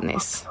till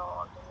penis.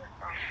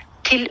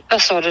 Till,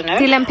 vad sa du nu?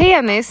 Till en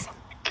penis.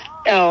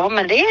 Ja,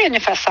 men det är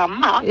ungefär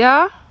samma.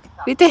 Ja,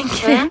 vi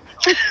tänker.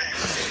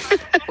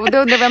 Och då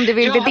undrar vi om du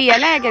vill bli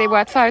delägare i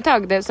vårt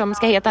företag som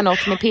ska heta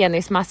något med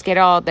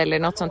penismaskerad eller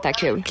något sånt där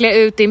kul. Klä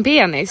ut din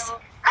penis.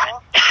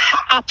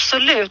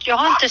 Absolut, jag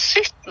har inte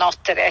sytt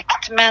något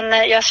direkt,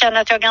 men jag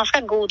känner att jag har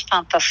ganska god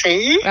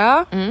fantasi.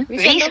 Ja.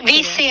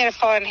 Viss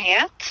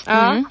erfarenhet.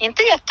 Ja.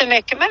 Inte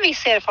jättemycket, men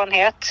viss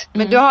erfarenhet.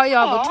 Men du har ju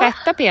av att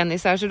tvätta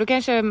penisar, så då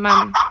kanske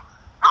man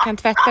kan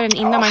tvätta den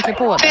innan man klär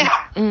på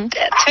den.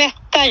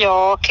 Tvätta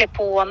jag, klä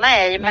på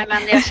nej, men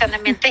jag känner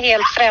mig inte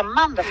helt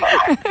främmande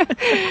för det.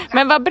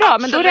 Men vad bra,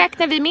 men då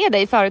räknar vi med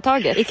dig i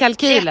företaget. I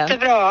kalkylen.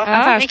 Jättebra.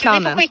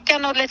 Affärsplanen. Vi får skicka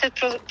något litet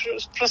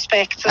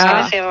prospekt så ska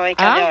vi se vad vi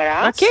kan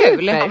göra. Vad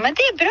kul. Ja, men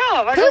det är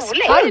bra, vad Puss,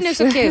 roligt. ha det nu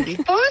så kul.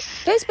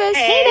 Puss.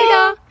 Hej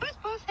då.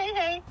 Puss,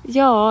 hej.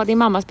 Ja, det är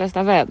mammas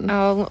bästa vän.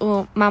 Ja,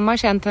 och mamma har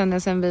känt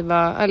henne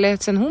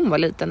sen hon var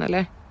liten,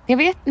 eller? Jag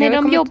vet, när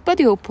de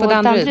jobbade ihop på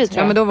Danderyd, tror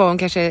jag. Ja, men då var hon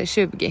kanske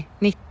 20,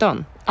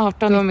 19.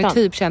 18, då har 19.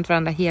 de typ känt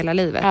varandra hela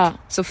livet. Ja.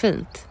 Så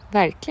fint.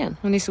 Verkligen.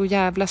 Hon är så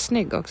jävla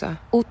snygg också.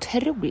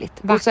 Otroligt.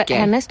 Vacker. Och så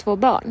hennes 2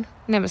 barn.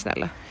 Nej men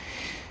snälla.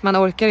 Man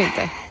orkar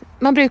inte.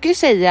 Man brukar ju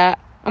säga...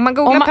 Om man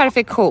googlar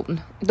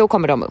perfektion, då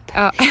kommer de upp.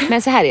 Ja.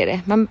 Men så här är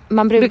det.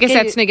 Man brukar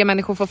säga att snygga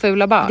människor får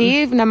fula barn. Det är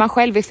ju när man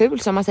själv är ful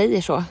som man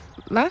säger så.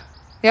 Va?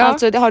 Ja.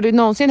 Alltså, har du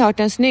någonsin hört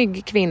en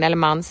snygg kvinna eller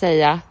man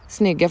säga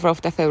snygga får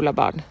ofta fula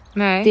barn?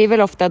 Nej. Det är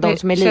väl ofta de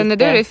som är lite... Känner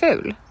du dig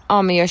ful?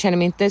 Ja, men jag känner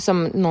mig inte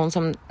som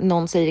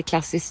någon säger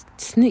klassiskt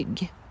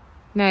snygg.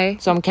 Nej.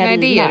 Som Carina. Nej,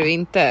 det är du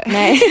inte.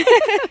 Nej.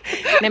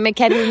 Nej, men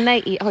Carina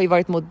har ju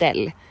varit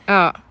modell.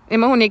 Ja,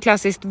 men hon är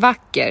klassiskt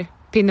vacker.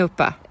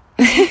 Pinuppa.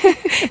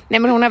 Nej,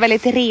 men hon har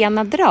väldigt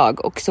rena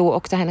drag och så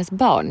också hennes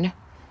barn.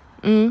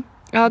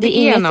 Ja, det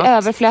är inget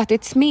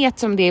överflötigt smet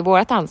som det är i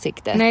vårt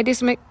ansikte. Nej, det är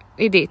som är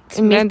i ditt.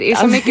 Men det är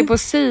så mycket på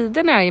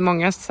sidorna i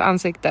mångas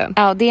ansikten.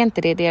 Ja, det är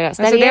inte det deras.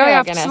 Alltså, det har jag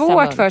haft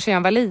svårt för sedan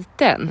jag var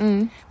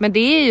liten. Men det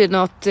är ju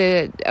något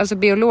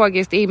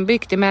biologiskt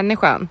inbyggt i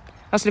människan.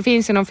 Alltså det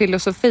finns ju någon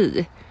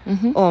filosofi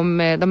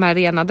om de här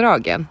rena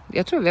dragen.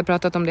 Jag tror vi har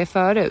pratat om det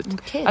förut.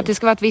 Okay. Att det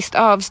ska vara ett visst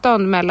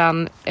avstånd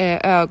mellan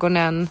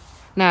ögonen,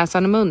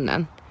 näsan och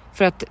munnen.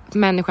 För att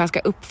människan ska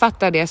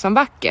uppfatta det som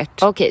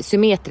vackert. Okej,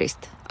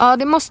 symmetriskt. Ja,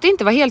 det måste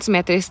inte vara helt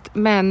symmetriskt.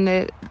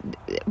 Men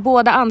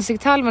båda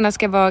ansiktshalvorna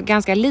ska vara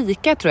ganska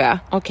lika, tror jag.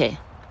 Okej.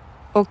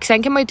 Och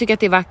sen kan man ju tycka att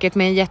det är vackert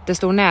med en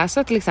jättestor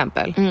näsa till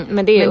exempel.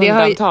 Men det är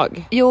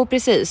undantag. Jo,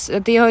 precis.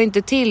 Det hör ju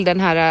inte till den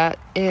här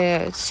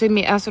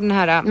den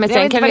här, men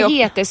sen kan vad det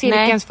heter,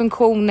 cirkelns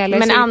funktion eller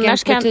men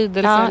cirkelns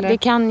betydelse. Ja, eller? Det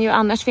kan ju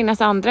annars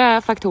finnas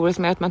andra faktorer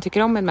som gör att man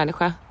tycker om en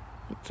människa.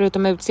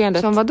 Förutom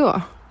utseendet. Som vad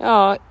då?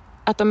 Ja,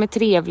 att de är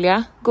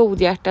trevliga,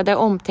 godhjärtade,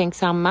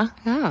 omtänksamma,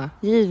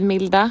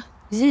 givmilda,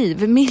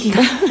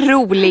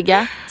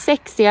 roliga,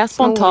 sexiga,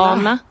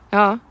 spontana.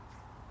 Ja.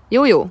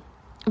 Jo.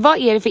 Vad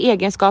är det för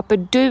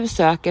egenskaper du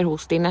söker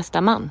hos din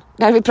nästa man?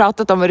 Där har vi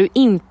pratat om vad du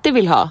inte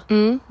vill ha.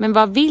 Men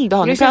vad vill du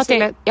ha?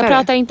 Jag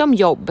pratar inte om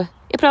jobb.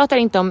 Jag pratar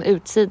inte om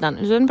utsidan.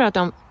 Jag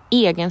pratar om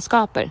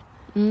egenskaper.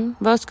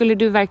 Vad skulle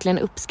du verkligen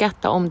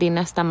uppskatta om din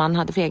nästa man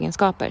hade för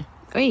egenskaper?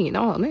 Jag har ingen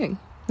aning.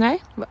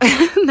 Nej.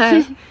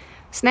 Nej.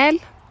 Snäll.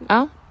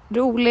 Ja.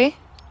 Rolig.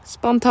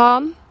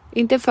 Spontan.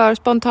 Inte för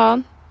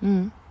spontan.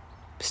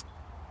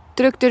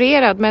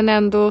 Strukturerad men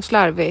ändå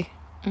slarvig.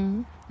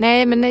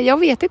 Nej, men jag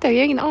vet inte. Jag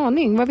har ingen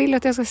aning. Vad vill du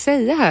att jag ska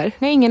säga här?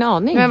 Nej, ingen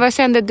aning. Men vad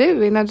kände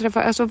du innan du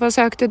träffade? Alltså, vad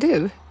sökte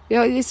du?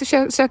 Jag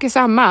söker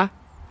samma.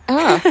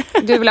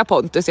 Du vill ha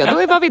Pontus, ja.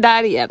 Då var vi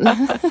där igen.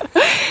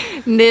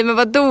 Nej, men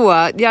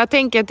vadå? Jag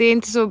tänker att det är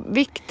inte så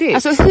viktigt.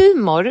 Alltså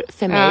humor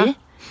för mig.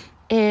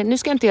 Nu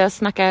ska inte jag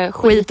snacka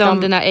skit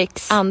om dina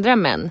ex. Andra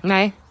män.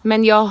 Nej.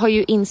 Men jag har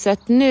ju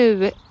insett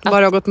nu att,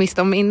 vad du har gått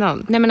miste om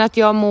innan. Nej, men att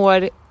jag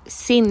mår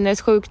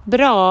sinnessjukt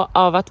bra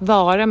av att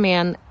vara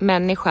med en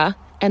människa,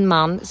 en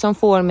man som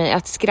får mig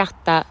att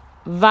skratta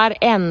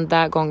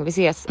varenda gång vi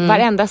ses.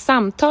 Varenda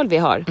samtal vi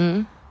har.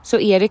 Så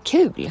är det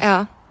kul.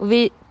 Ja. Och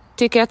vi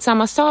tycker att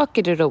samma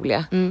saker är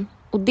roliga.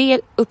 Och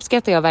det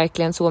uppskattar jag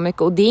verkligen så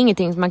mycket. Och det är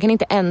ingenting, man kan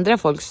inte ändra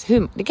folks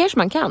humor. Det kanske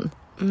man kan.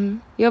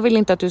 Jag vill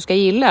inte att du ska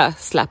gilla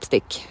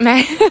slapstick.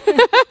 Nej.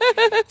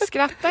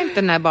 Skratta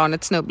inte när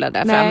barnet snubblar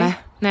där framme.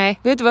 Nej.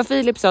 Vet du vad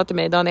Filip sa till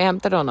mig idag när jag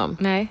hämtade honom?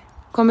 Nej.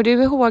 Kommer du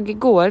ihåg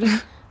igår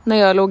när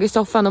jag låg i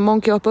soffan och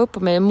Monkey hoppade upp på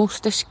mig och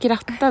moster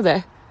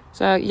skrattade?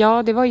 Så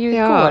ja, det var ju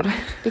igår.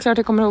 Det är klart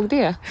jag kommer ihåg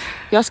det.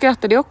 Jag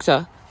skrattade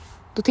också.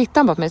 Då tittade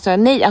han på mig och sa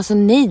nej. Jag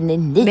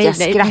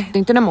skrattade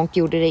inte när Monkey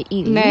gjorde det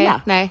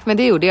illa. Nej, men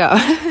det gjorde jag.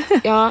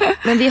 Ja,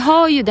 men vi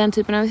har ju den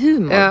typen av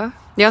humor. Ja.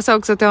 Jag sa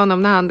också till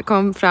honom när han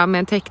kom fram med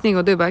en teckning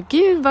och du bara,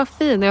 gud vad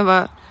fin.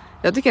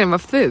 Jag tycker den var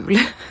ful.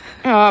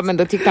 Ja, men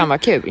då tyckte han var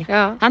kul.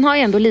 Ja. Han har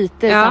ju ändå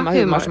lite samma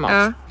humor som oss.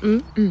 Ja.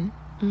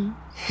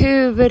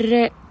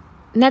 Hur,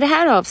 när det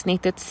här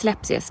avsnittet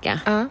släpps, Jessica,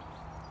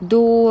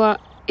 då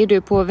är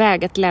du på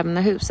väg att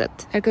lämna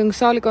huset. Är kung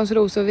Salikons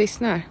rosor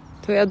vissnar,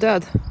 då är jag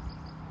död.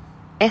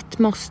 Ett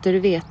måste du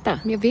veta.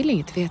 Jag vill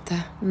inte veta.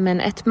 Men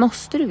ett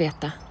måste du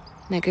veta.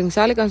 När kung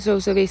Salikons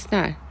rosor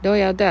vissnar, då är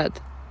jag död.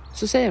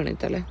 Så säger hon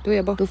inte, eller? Då är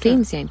jag borta. Då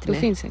finns jag inte Då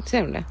med. finns jag inte,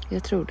 säger hon det?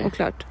 Jag tror det. Och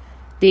klart.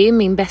 Det är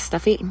min bästa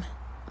film.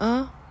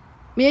 Ja.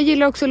 Men jag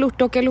gillar också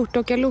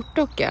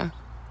Lortdocka.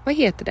 Vad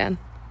heter den?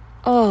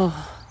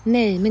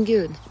 Nej, men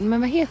gud.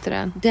 Men vad heter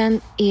den?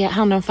 Den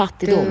handlar om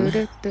fattigdom.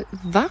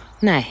 Va?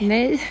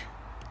 Nej.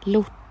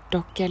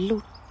 Lortdocka.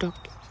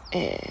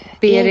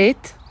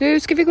 Berit, nu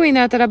ska vi gå in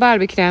och äta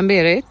rabarberkräm,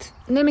 Berit.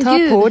 Nej, men ta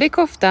gud. på dig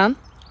koftan.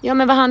 Ja,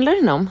 men vad handlar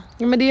den om?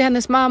 Ja, men det är ju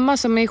hennes mamma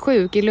som är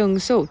sjuk i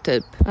lungsot,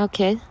 typ.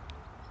 Okej.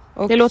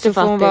 Och det låter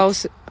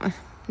fattigt.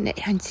 Nej,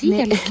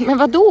 Angelica. Men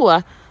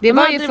vadå? Det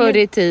var ju förr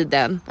i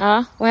tiden.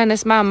 Ja. Och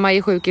hennes mamma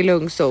är sjuk i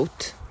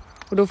lungsot.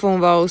 Och då får hon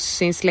vara hos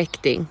sin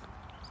släkting,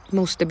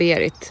 moster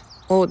Berit.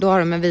 Och då har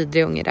de en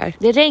vidrig unge där.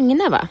 Det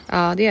regnar, va?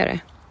 Ja, det är det.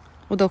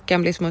 Och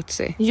dockan blir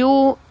smutsig.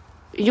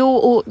 Jo,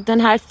 och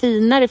den här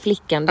finare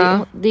flickan,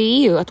 det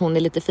är ju att hon är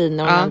lite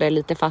finare och den andra är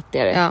lite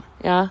fattigare.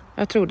 Ja,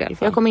 jag tror det i alla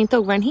fall. Jag kommer inte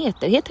ihåg vad den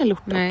heter. Heter den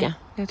Lortdocka? Nej,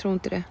 jag tror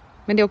inte det.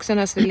 Men det är också en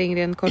Astrid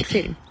Lindgren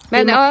kortfilm.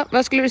 Men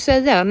vad skulle du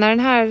säga? När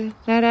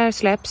det här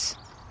släpps?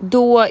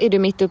 Då är du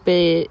mitt uppe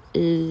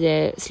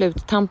i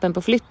sluttampen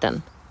på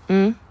flytten.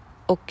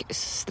 Och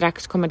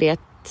strax kommer det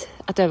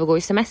att övergå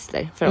i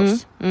semester för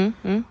oss.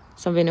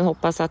 Som vi nu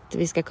hoppas att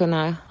vi ska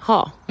kunna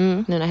ha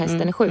nu när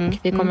hästen är sjuk.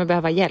 Vi kommer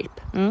behöva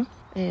hjälp.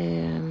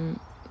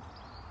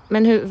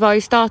 Men vad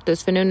är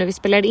status? För nu när vi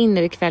spelade in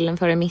det kvällen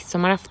före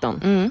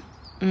midsommarafton.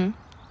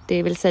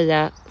 Det vill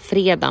säga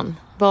fredagen.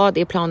 Vad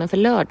är planen för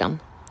lördagen?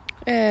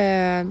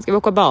 Ska vi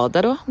åka och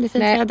bada då?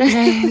 Nej,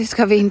 det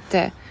ska vi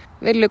inte.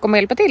 Vill du komma och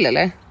hjälpa till,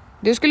 eller?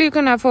 Du skulle ju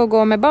kunna få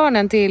gå med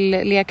barnen till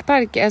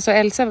lekparken, alltså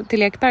Elsa till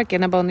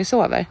lekparken när Bonnie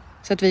sover.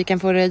 Så att vi kan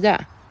få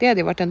röja. Det hade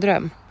ju varit en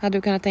dröm. Hade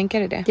du kunnat tänka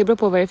dig det? Det beror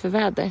på vad det är för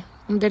väder.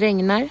 Om det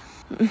regnar,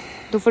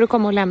 då får du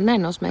komma och lämna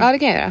den hos mig. Ja, det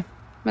kan jag göra.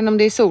 Men om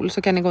det är sol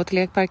så kan ni gå till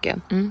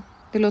lekparken.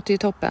 Det låter ju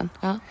toppen.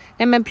 Ja.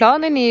 Nej, men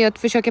planen är ju att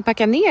försöka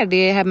packa ner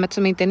det hemmet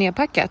som inte är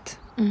nedpackat.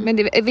 Men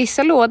det är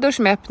vissa lådor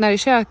som jag öppnar i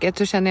köket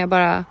så känner jag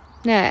bara,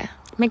 nej.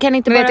 Men kan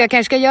inte Men bara... vet, jag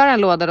kanske ska göra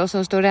en låda då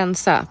som står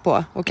rensa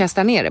på och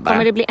kasta ner det bara.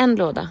 Kommer det bli en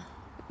låda?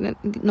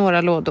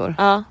 Några lådor.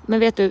 Ja, men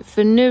vet du,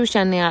 för nu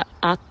känner jag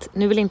att,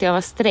 nu vill inte jag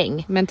vara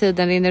sträng. Men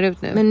tiden rinner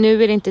ut nu. Men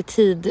nu är det inte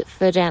tid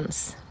för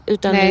rens.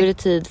 Utan Nej. nu är det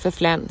tid för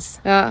fläns.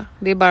 Ja,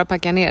 det är bara att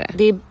packa ner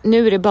det.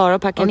 Nu är det bara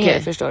att packa ner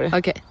det, förstår du.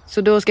 Okej,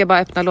 så då ska jag bara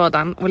öppna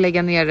lådan och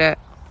lägga ner det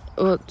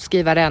och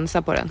skriva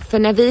rensa på den. För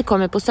när vi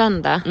kommer på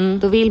söndag,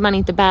 då vill man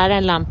inte bära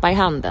en lampa i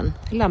handen.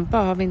 Lampa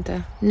har vi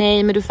inte.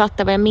 Nej, men du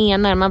fattar vad jag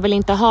menar. Man vill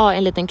inte ha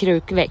en liten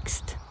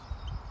krukväxt.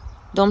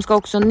 De ska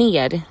också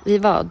ner. I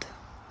vad?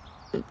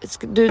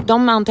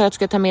 De antar att du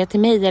ska ta med till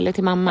mig eller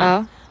till mamma.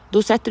 Ja.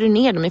 Då sätter du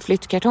ner dem i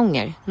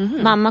flyttkartonger.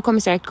 Mamma kommer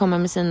säkert komma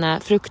med sina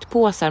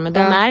fruktpåsar, men de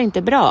är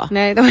inte bra.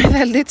 Nej, de är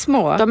väldigt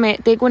små.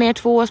 Det går ner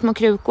 2 små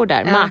krukor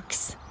där,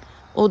 max.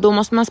 Och då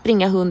måste man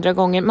springa 100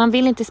 gånger. Man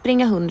vill inte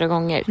springa 100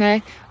 gånger.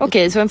 Nej,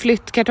 okej, så en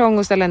flyttkartong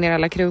och ställa ner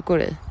alla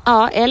krukor i.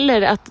 Ja,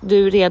 eller att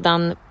du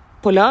redan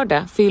på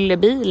lördag fyller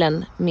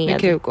bilen med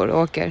krukor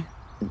och åker.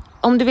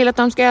 Om du vill att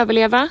de ska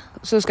överleva,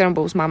 så ska de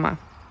bo hos mamma.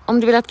 Om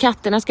du vill att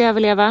katterna ska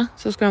överleva,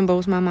 så ska de bo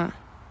hos mamma.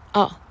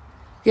 Ja.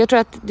 Jag tror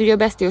att du gör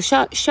bäst i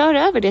att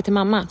köra över det till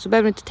mamma. Så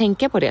behöver du inte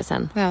tänka på det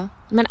sen. Ja.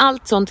 Men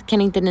allt sånt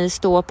kan inte ni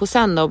stå på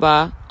söndag och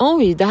bara,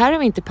 oj, det här har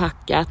vi inte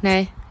packat.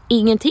 Nej.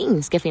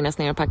 Ingenting ska finnas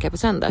ner och packa på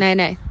söndag.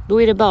 Nej.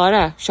 Då är det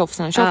bara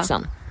tjofsan. Ja.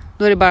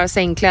 Då är det bara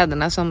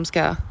sängkläderna som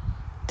ska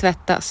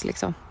tvättas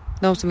liksom.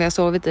 De som vi har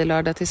sovit i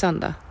lördag till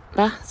söndag.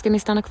 Va? Ska ni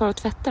stanna kvar och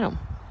tvätta dem?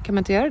 Kan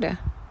man inte göra det?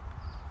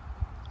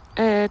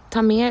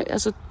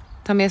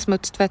 Ta med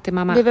smutstvätt till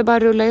mamma. Det är väl bara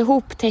rulla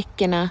ihop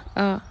täckerna.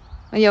 Ja.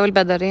 Men jag vill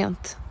bädda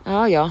rent.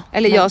 Ja.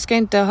 Eller jag ska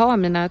inte ha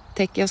mina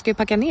täcken. Jag ska ju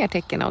packa ner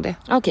täckerna och det.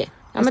 Okej.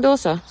 Ja, men då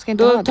så.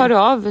 Då tar du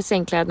av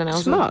sängkläderna och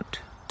smart.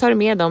 Så tar du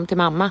med dem till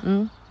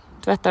mamma.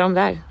 Tvättar dem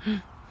där.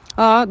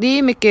 Ja, det är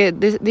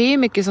ju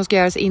mycket som ska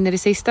göras in i det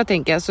sista,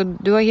 tänker jag. Så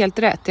du har helt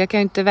rätt. Jag kan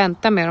ju inte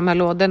vänta med de här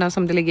lådorna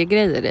som det ligger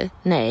grejer i.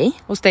 Nej.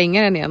 Och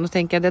stänga den igen och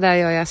tänka, det där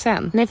gör jag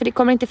sen. Nej, för det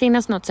kommer inte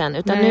finnas något sen.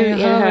 Utan nu är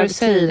det hög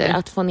tid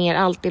att få ner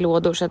allt i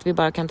lådor så att vi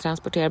bara kan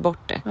transportera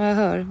bort det. Jag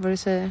hör vad du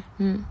säger.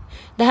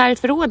 Det här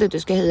förrådet du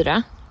ska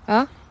hyra.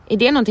 Ja. Är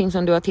det någonting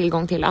som du har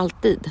tillgång till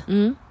alltid?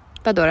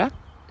 Vadå då?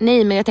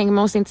 Nej, men jag tänker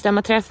man måste inte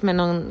stämma träff med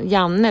någon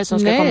Janne som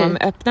ska komma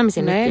och öppna med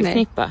sin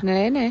nyckelknippa.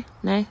 Nej.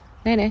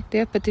 Det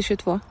är öppet till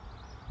 22.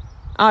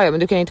 Ja, men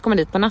du kan inte komma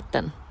dit på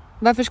natten.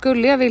 Varför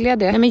skulle jag vilja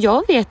det? Nej, men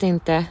jag vet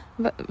inte.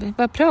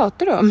 Vad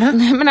pratar du om?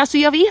 Nej, men alltså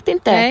jag vet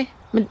inte. Nej.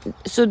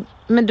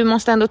 Men du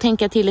måste ändå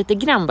tänka till lite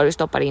grann vad du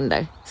stoppar in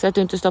där. Så att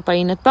du inte stoppar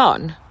in ett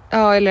barn.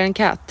 Ja, eller en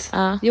katt.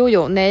 Ja.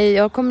 Jo, nej,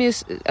 jag kommer ju...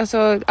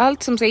 Alltså,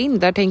 allt som ska in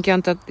där tänker jag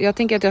inte att... Jag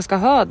tänker att jag ska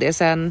ha det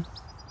sen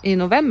i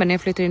november när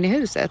jag flyttar in i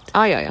huset.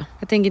 Ja. Jag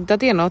tänker inte att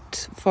det är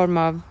något form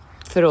av...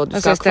 förråd.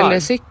 Alltså jag ställer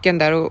cykeln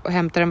där och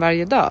hämtar den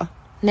varje dag.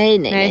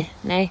 Nej.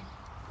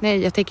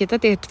 Nej, jag tänker inte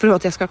att det är ett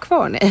förråd jag ska ha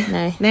kvar.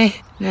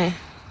 Nej.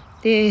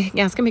 Det är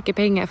ganska mycket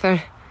pengar för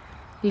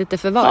lite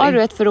förvaring. Har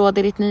du ett förråd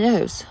i ditt nya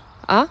hus?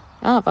 Ja.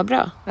 Ja, vad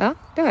bra. Ja,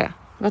 det har jag.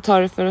 Vad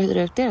tar du för att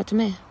hyra ut det till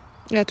mig?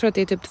 Jag tror att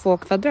det är typ 2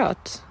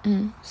 kvadrat.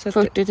 Så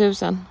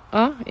 40 000.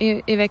 Ja,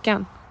 i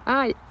veckan.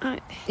 Aj.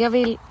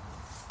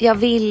 Jag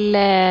vill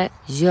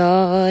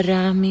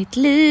göra mitt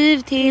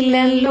liv till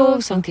en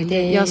lovsång till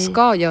dig. Jag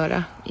ska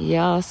göra.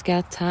 Jag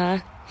ska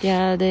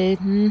tacka dig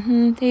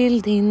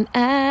till din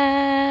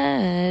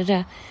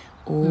ära.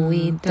 Och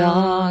i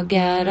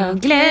dagar av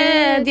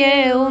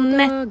glädje och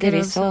nätter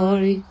i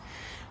sorg.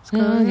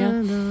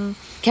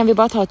 Kan vi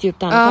bara ta ett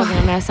djupt andetag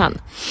genom näsan?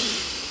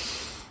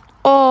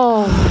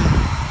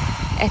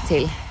 Ett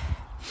till.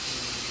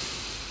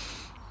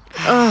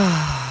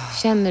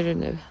 Känner du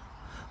nu?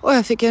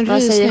 Jag fick en rysning.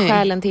 Vad säger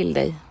själen till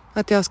dig?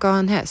 Att jag ska ha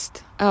en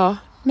häst. Ja,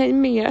 mig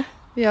med.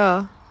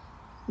 Ja.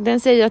 Den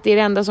säger att det är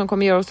det enda som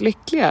kommer göra oss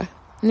lyckliga.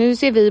 Nu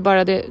ser vi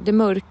bara det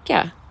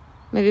mörka.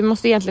 Men vi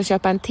måste egentligen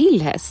köpa en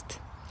till häst.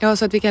 Ja,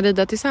 så att vi kan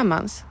rida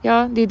tillsammans.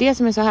 Ja, det är det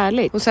som är så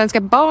härligt. Och sen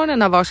ska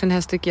barnen ha varsin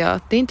häst, tycker jag.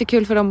 Det är inte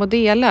kul för dem att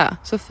dela.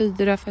 Så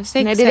 4, 5, 6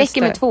 hästar. Nej, det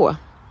räcker med 2.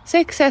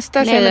 6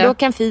 hästar. Nej, men då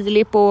kan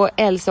Filip och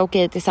Elsa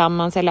åka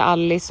tillsammans. Eller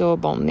Alice och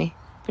Bonnie.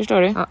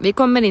 Förstår du? Ja, vi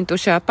kommer inte att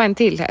köpa en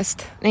till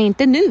häst. Nej,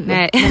 inte nu.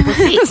 Nej. Men på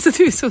sikt. Alltså,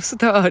 du är så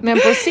störd. Men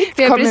på sikt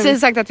vi har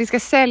precis sagt att vi ska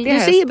sälja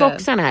hästen. Du ser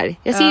boxen här.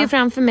 Jag ser ju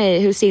framför mig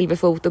hur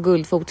Silverfot och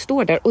Guldfot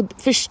står där. Och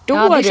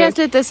förstår du? Det känns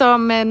lite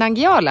som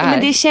Nangijala här. Men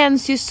det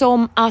känns ju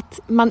som att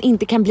man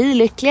inte kan bli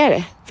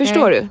lyckligare.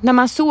 Förstår du? När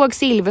man såg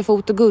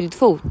Silverfot och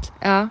Guldfot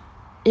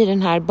i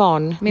den här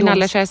barn... Min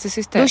allra käraste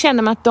syster. Då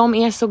kände man att de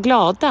är så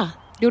glada.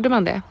 Gjorde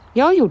man det?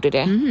 Jag gjorde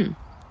det.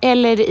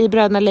 Eller i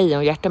Bröderna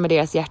Lejonhjärta med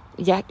deras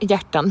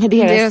hjärtan, med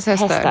deras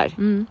hästar.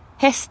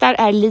 Hästar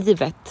är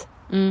livet.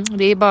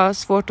 Det är bara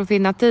svårt att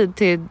finna tid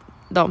till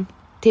dem.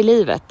 Till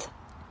livet.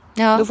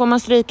 Ja. Då får man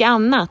stryka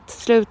annat.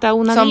 Sluta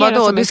onanera som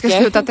vadå? så mycket. Du ska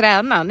sluta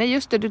träna? Nej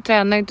just det, du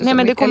tränar inte så mycket.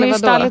 Nej men det kommer ju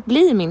istället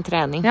bli min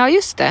träning. Ja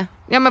just det.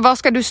 Ja men vad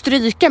ska du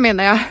stryka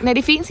menar jag? Nej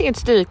det finns inget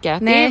stryka.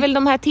 Nej. Det är väl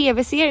de här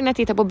tv-serierna,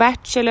 titta på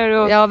Bachelor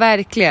och... Ja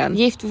verkligen.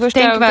 Gift för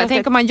första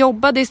tänk om man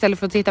jobbade istället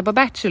för att titta på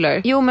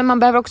Bachelor. Jo men man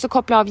behöver också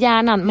koppla av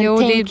hjärnan. Men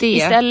tänk det.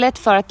 Istället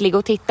för att ligga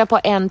och titta på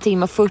 1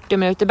 timme och 40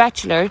 minuter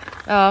Bachelor.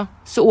 Ja.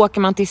 Så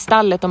åker man till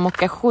stallet och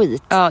mockar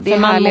skit. Ja, det är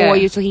för man härligare. mår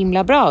ju så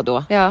himla bra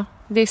då. Ja.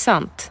 Det är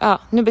sant. Ja,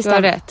 nu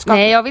bestämmer rätt.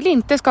 Nej, jag vill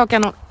inte skaka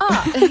någon.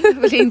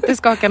 Jag vill inte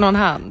skaka någon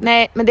hand.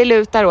 Nej, men det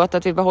lutar åt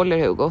att vi behåller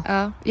Hugo.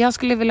 Ja, jag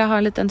skulle vilja ha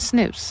en liten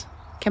snus.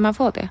 Kan man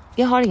få det?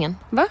 Jag har ingen.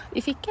 Va?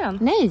 I fickan?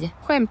 Nej.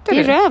 Skämtar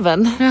du? Det är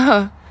röven.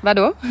 Ja.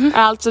 Vadå?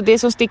 Alltså det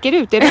som sticker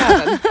ut är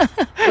röven.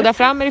 Och där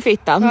fram är det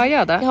fittan. Ja,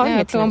 jag då. Jag har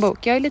inget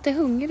plånbok. Jag är lite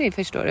hungrig,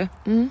 förstår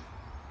du. Mm.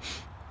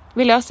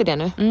 Vi löser det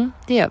nu.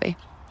 Det gör vi.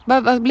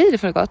 Vad blir det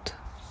för gott?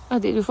 Ja,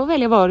 du får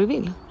välja vad du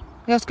vill.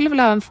 Jag skulle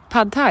vilja ha en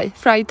pad thai.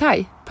 Fried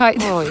thai.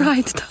 Fried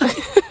thai.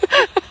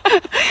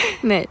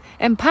 Nej,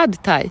 en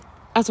pad thai.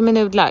 Alltså med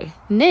nudlar?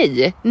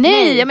 Nej,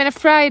 jag menar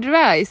fried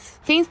rice.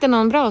 Finns det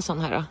någon bra sån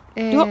här då?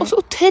 Du har så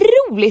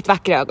otroligt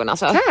vackra ögon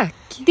alltså. Tack.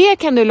 Det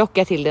kan du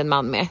locka till din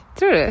man med.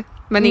 Tror du?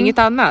 Men inget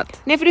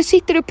annat? Nej, för du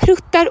sitter och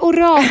pruttar och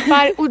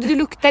rapar och du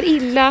luktar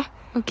illa.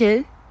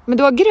 Okej. Men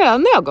du har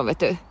gröna ögon, vet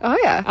du. Ja.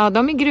 Ja,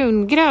 de är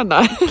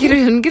grungröna.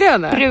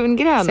 Grungröna?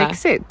 Brungröna.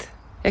 Sexigt.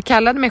 Jag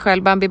kallade mig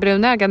själv Bambi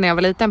brunöga när jag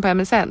var liten på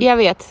MSN. Jag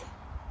vet.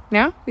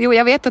 Ja, jo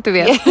jag vet att du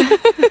vet.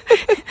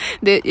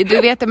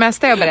 du vet det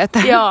mesta jag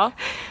berättar. Ja.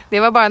 Det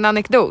var bara en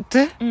anekdot.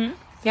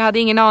 Jag hade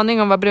ingen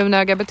aning om vad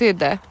brunöga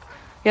betydde.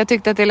 Jag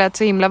tyckte att det lät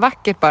så himla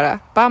vackert bara.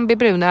 Bambi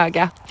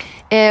brunöga.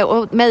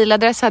 Och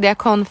mailadress hade jag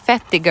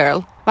confetti girl.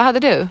 Vad hade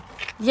du?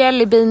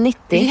 Jellybean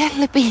 90.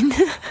 Jellybean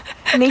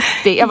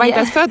 90. Jag var inte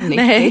ens född 90.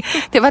 Nej,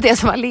 det var det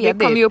som var ledigt.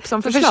 Det kom ju upp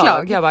som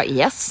förslag. Jag bara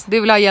yes. Du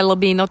vill ha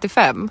Jellybean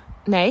 85?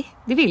 Nej,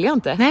 det vill jag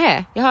inte.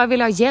 Nej. Jag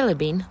vill ha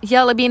Jellybean.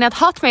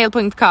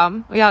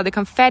 Jellybean@hotmail.com. Och jag hade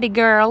confetti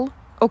girl.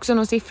 Också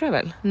någon siffra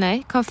väl?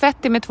 Nej,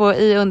 confetti med 2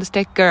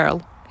 i_girl.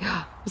 Ja.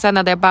 Och sen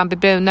hade jag Bambi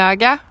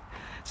brunöga.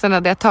 Sen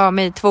hade jag ta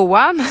mig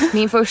 2:an.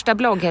 Min första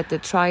blogg hette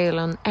Trial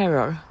and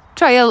Error.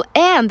 Trial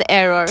and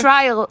error.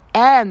 Trial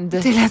and.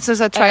 Det lät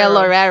så trial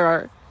or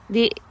error.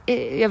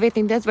 Jag vet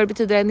inte ens vad det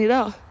betyder än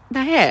idag.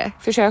 Nej.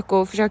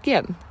 Försök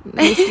igen.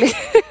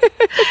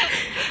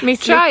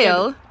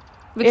 Trial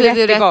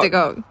betyder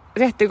rättegång.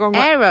 Rättegång.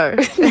 Error.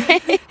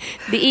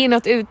 Det är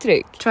något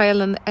uttryck.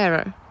 Trial and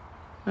error.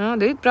 Ja,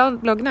 det är ett bra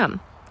bloggnamn.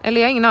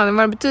 Eller jag har ingen aning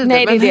vad det betyder.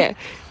 Nej, det är det.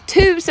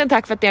 Tusen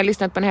tack för att ni har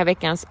lyssnat på den här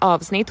veckans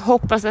avsnitt.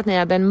 Hoppas att ni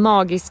hade en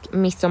magisk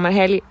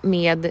midsommarhelg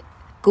med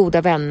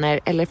goda vänner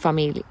eller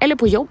familj. Eller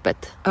på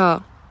jobbet.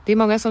 Ja, det är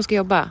många som ska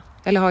jobba.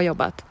 Eller har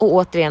jobbat. Och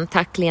återigen,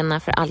 tack Lena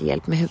för all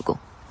hjälp med Hugo.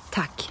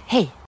 Tack.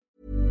 Hej.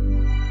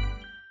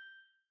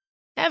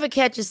 Ever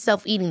catch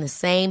yourself eating the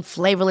same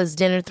flavorless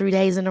dinner 3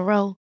 days in a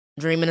row?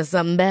 Dreaming of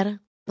something better?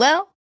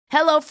 Well,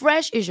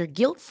 HelloFresh is your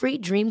guilt-free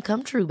dream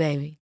come true,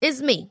 baby.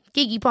 It's me,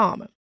 Keke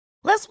Palmer.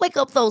 Let's wake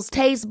up those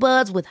taste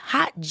buds with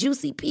hot,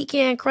 juicy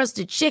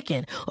pecan-crusted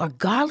chicken or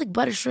garlic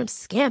butter shrimp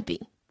scampi.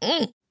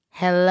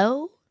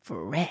 Hello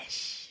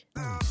Fresh.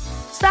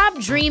 Stop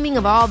dreaming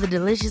of all the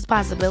delicious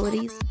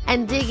possibilities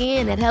and dig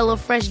in at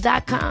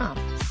HelloFresh.com.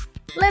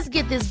 Let's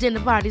get this dinner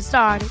party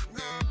started.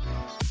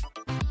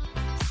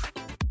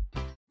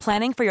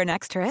 Planning for your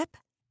next trip?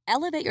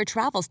 Elevate your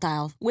travel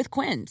style with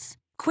Quince.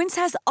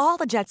 Quince has all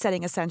the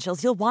jet-setting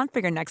essentials you'll want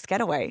for your next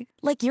getaway,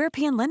 like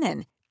European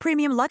linen,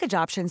 premium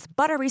luggage options,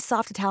 buttery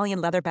soft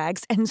Italian leather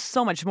bags, and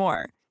so much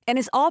more. And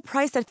is all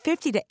priced at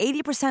 50 to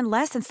 80%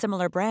 less than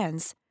similar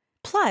brands.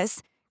 Plus,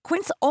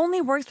 Quince only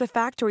works with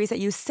factories that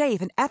use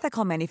safe and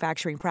ethical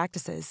manufacturing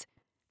practices.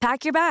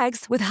 Pack your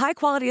bags with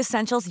high-quality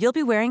essentials you'll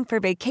be wearing for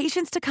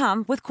vacations to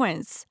come with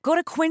Quince. Go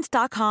to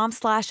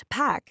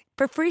quince.com/pack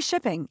for free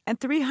shipping and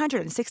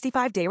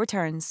 365-day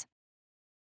returns.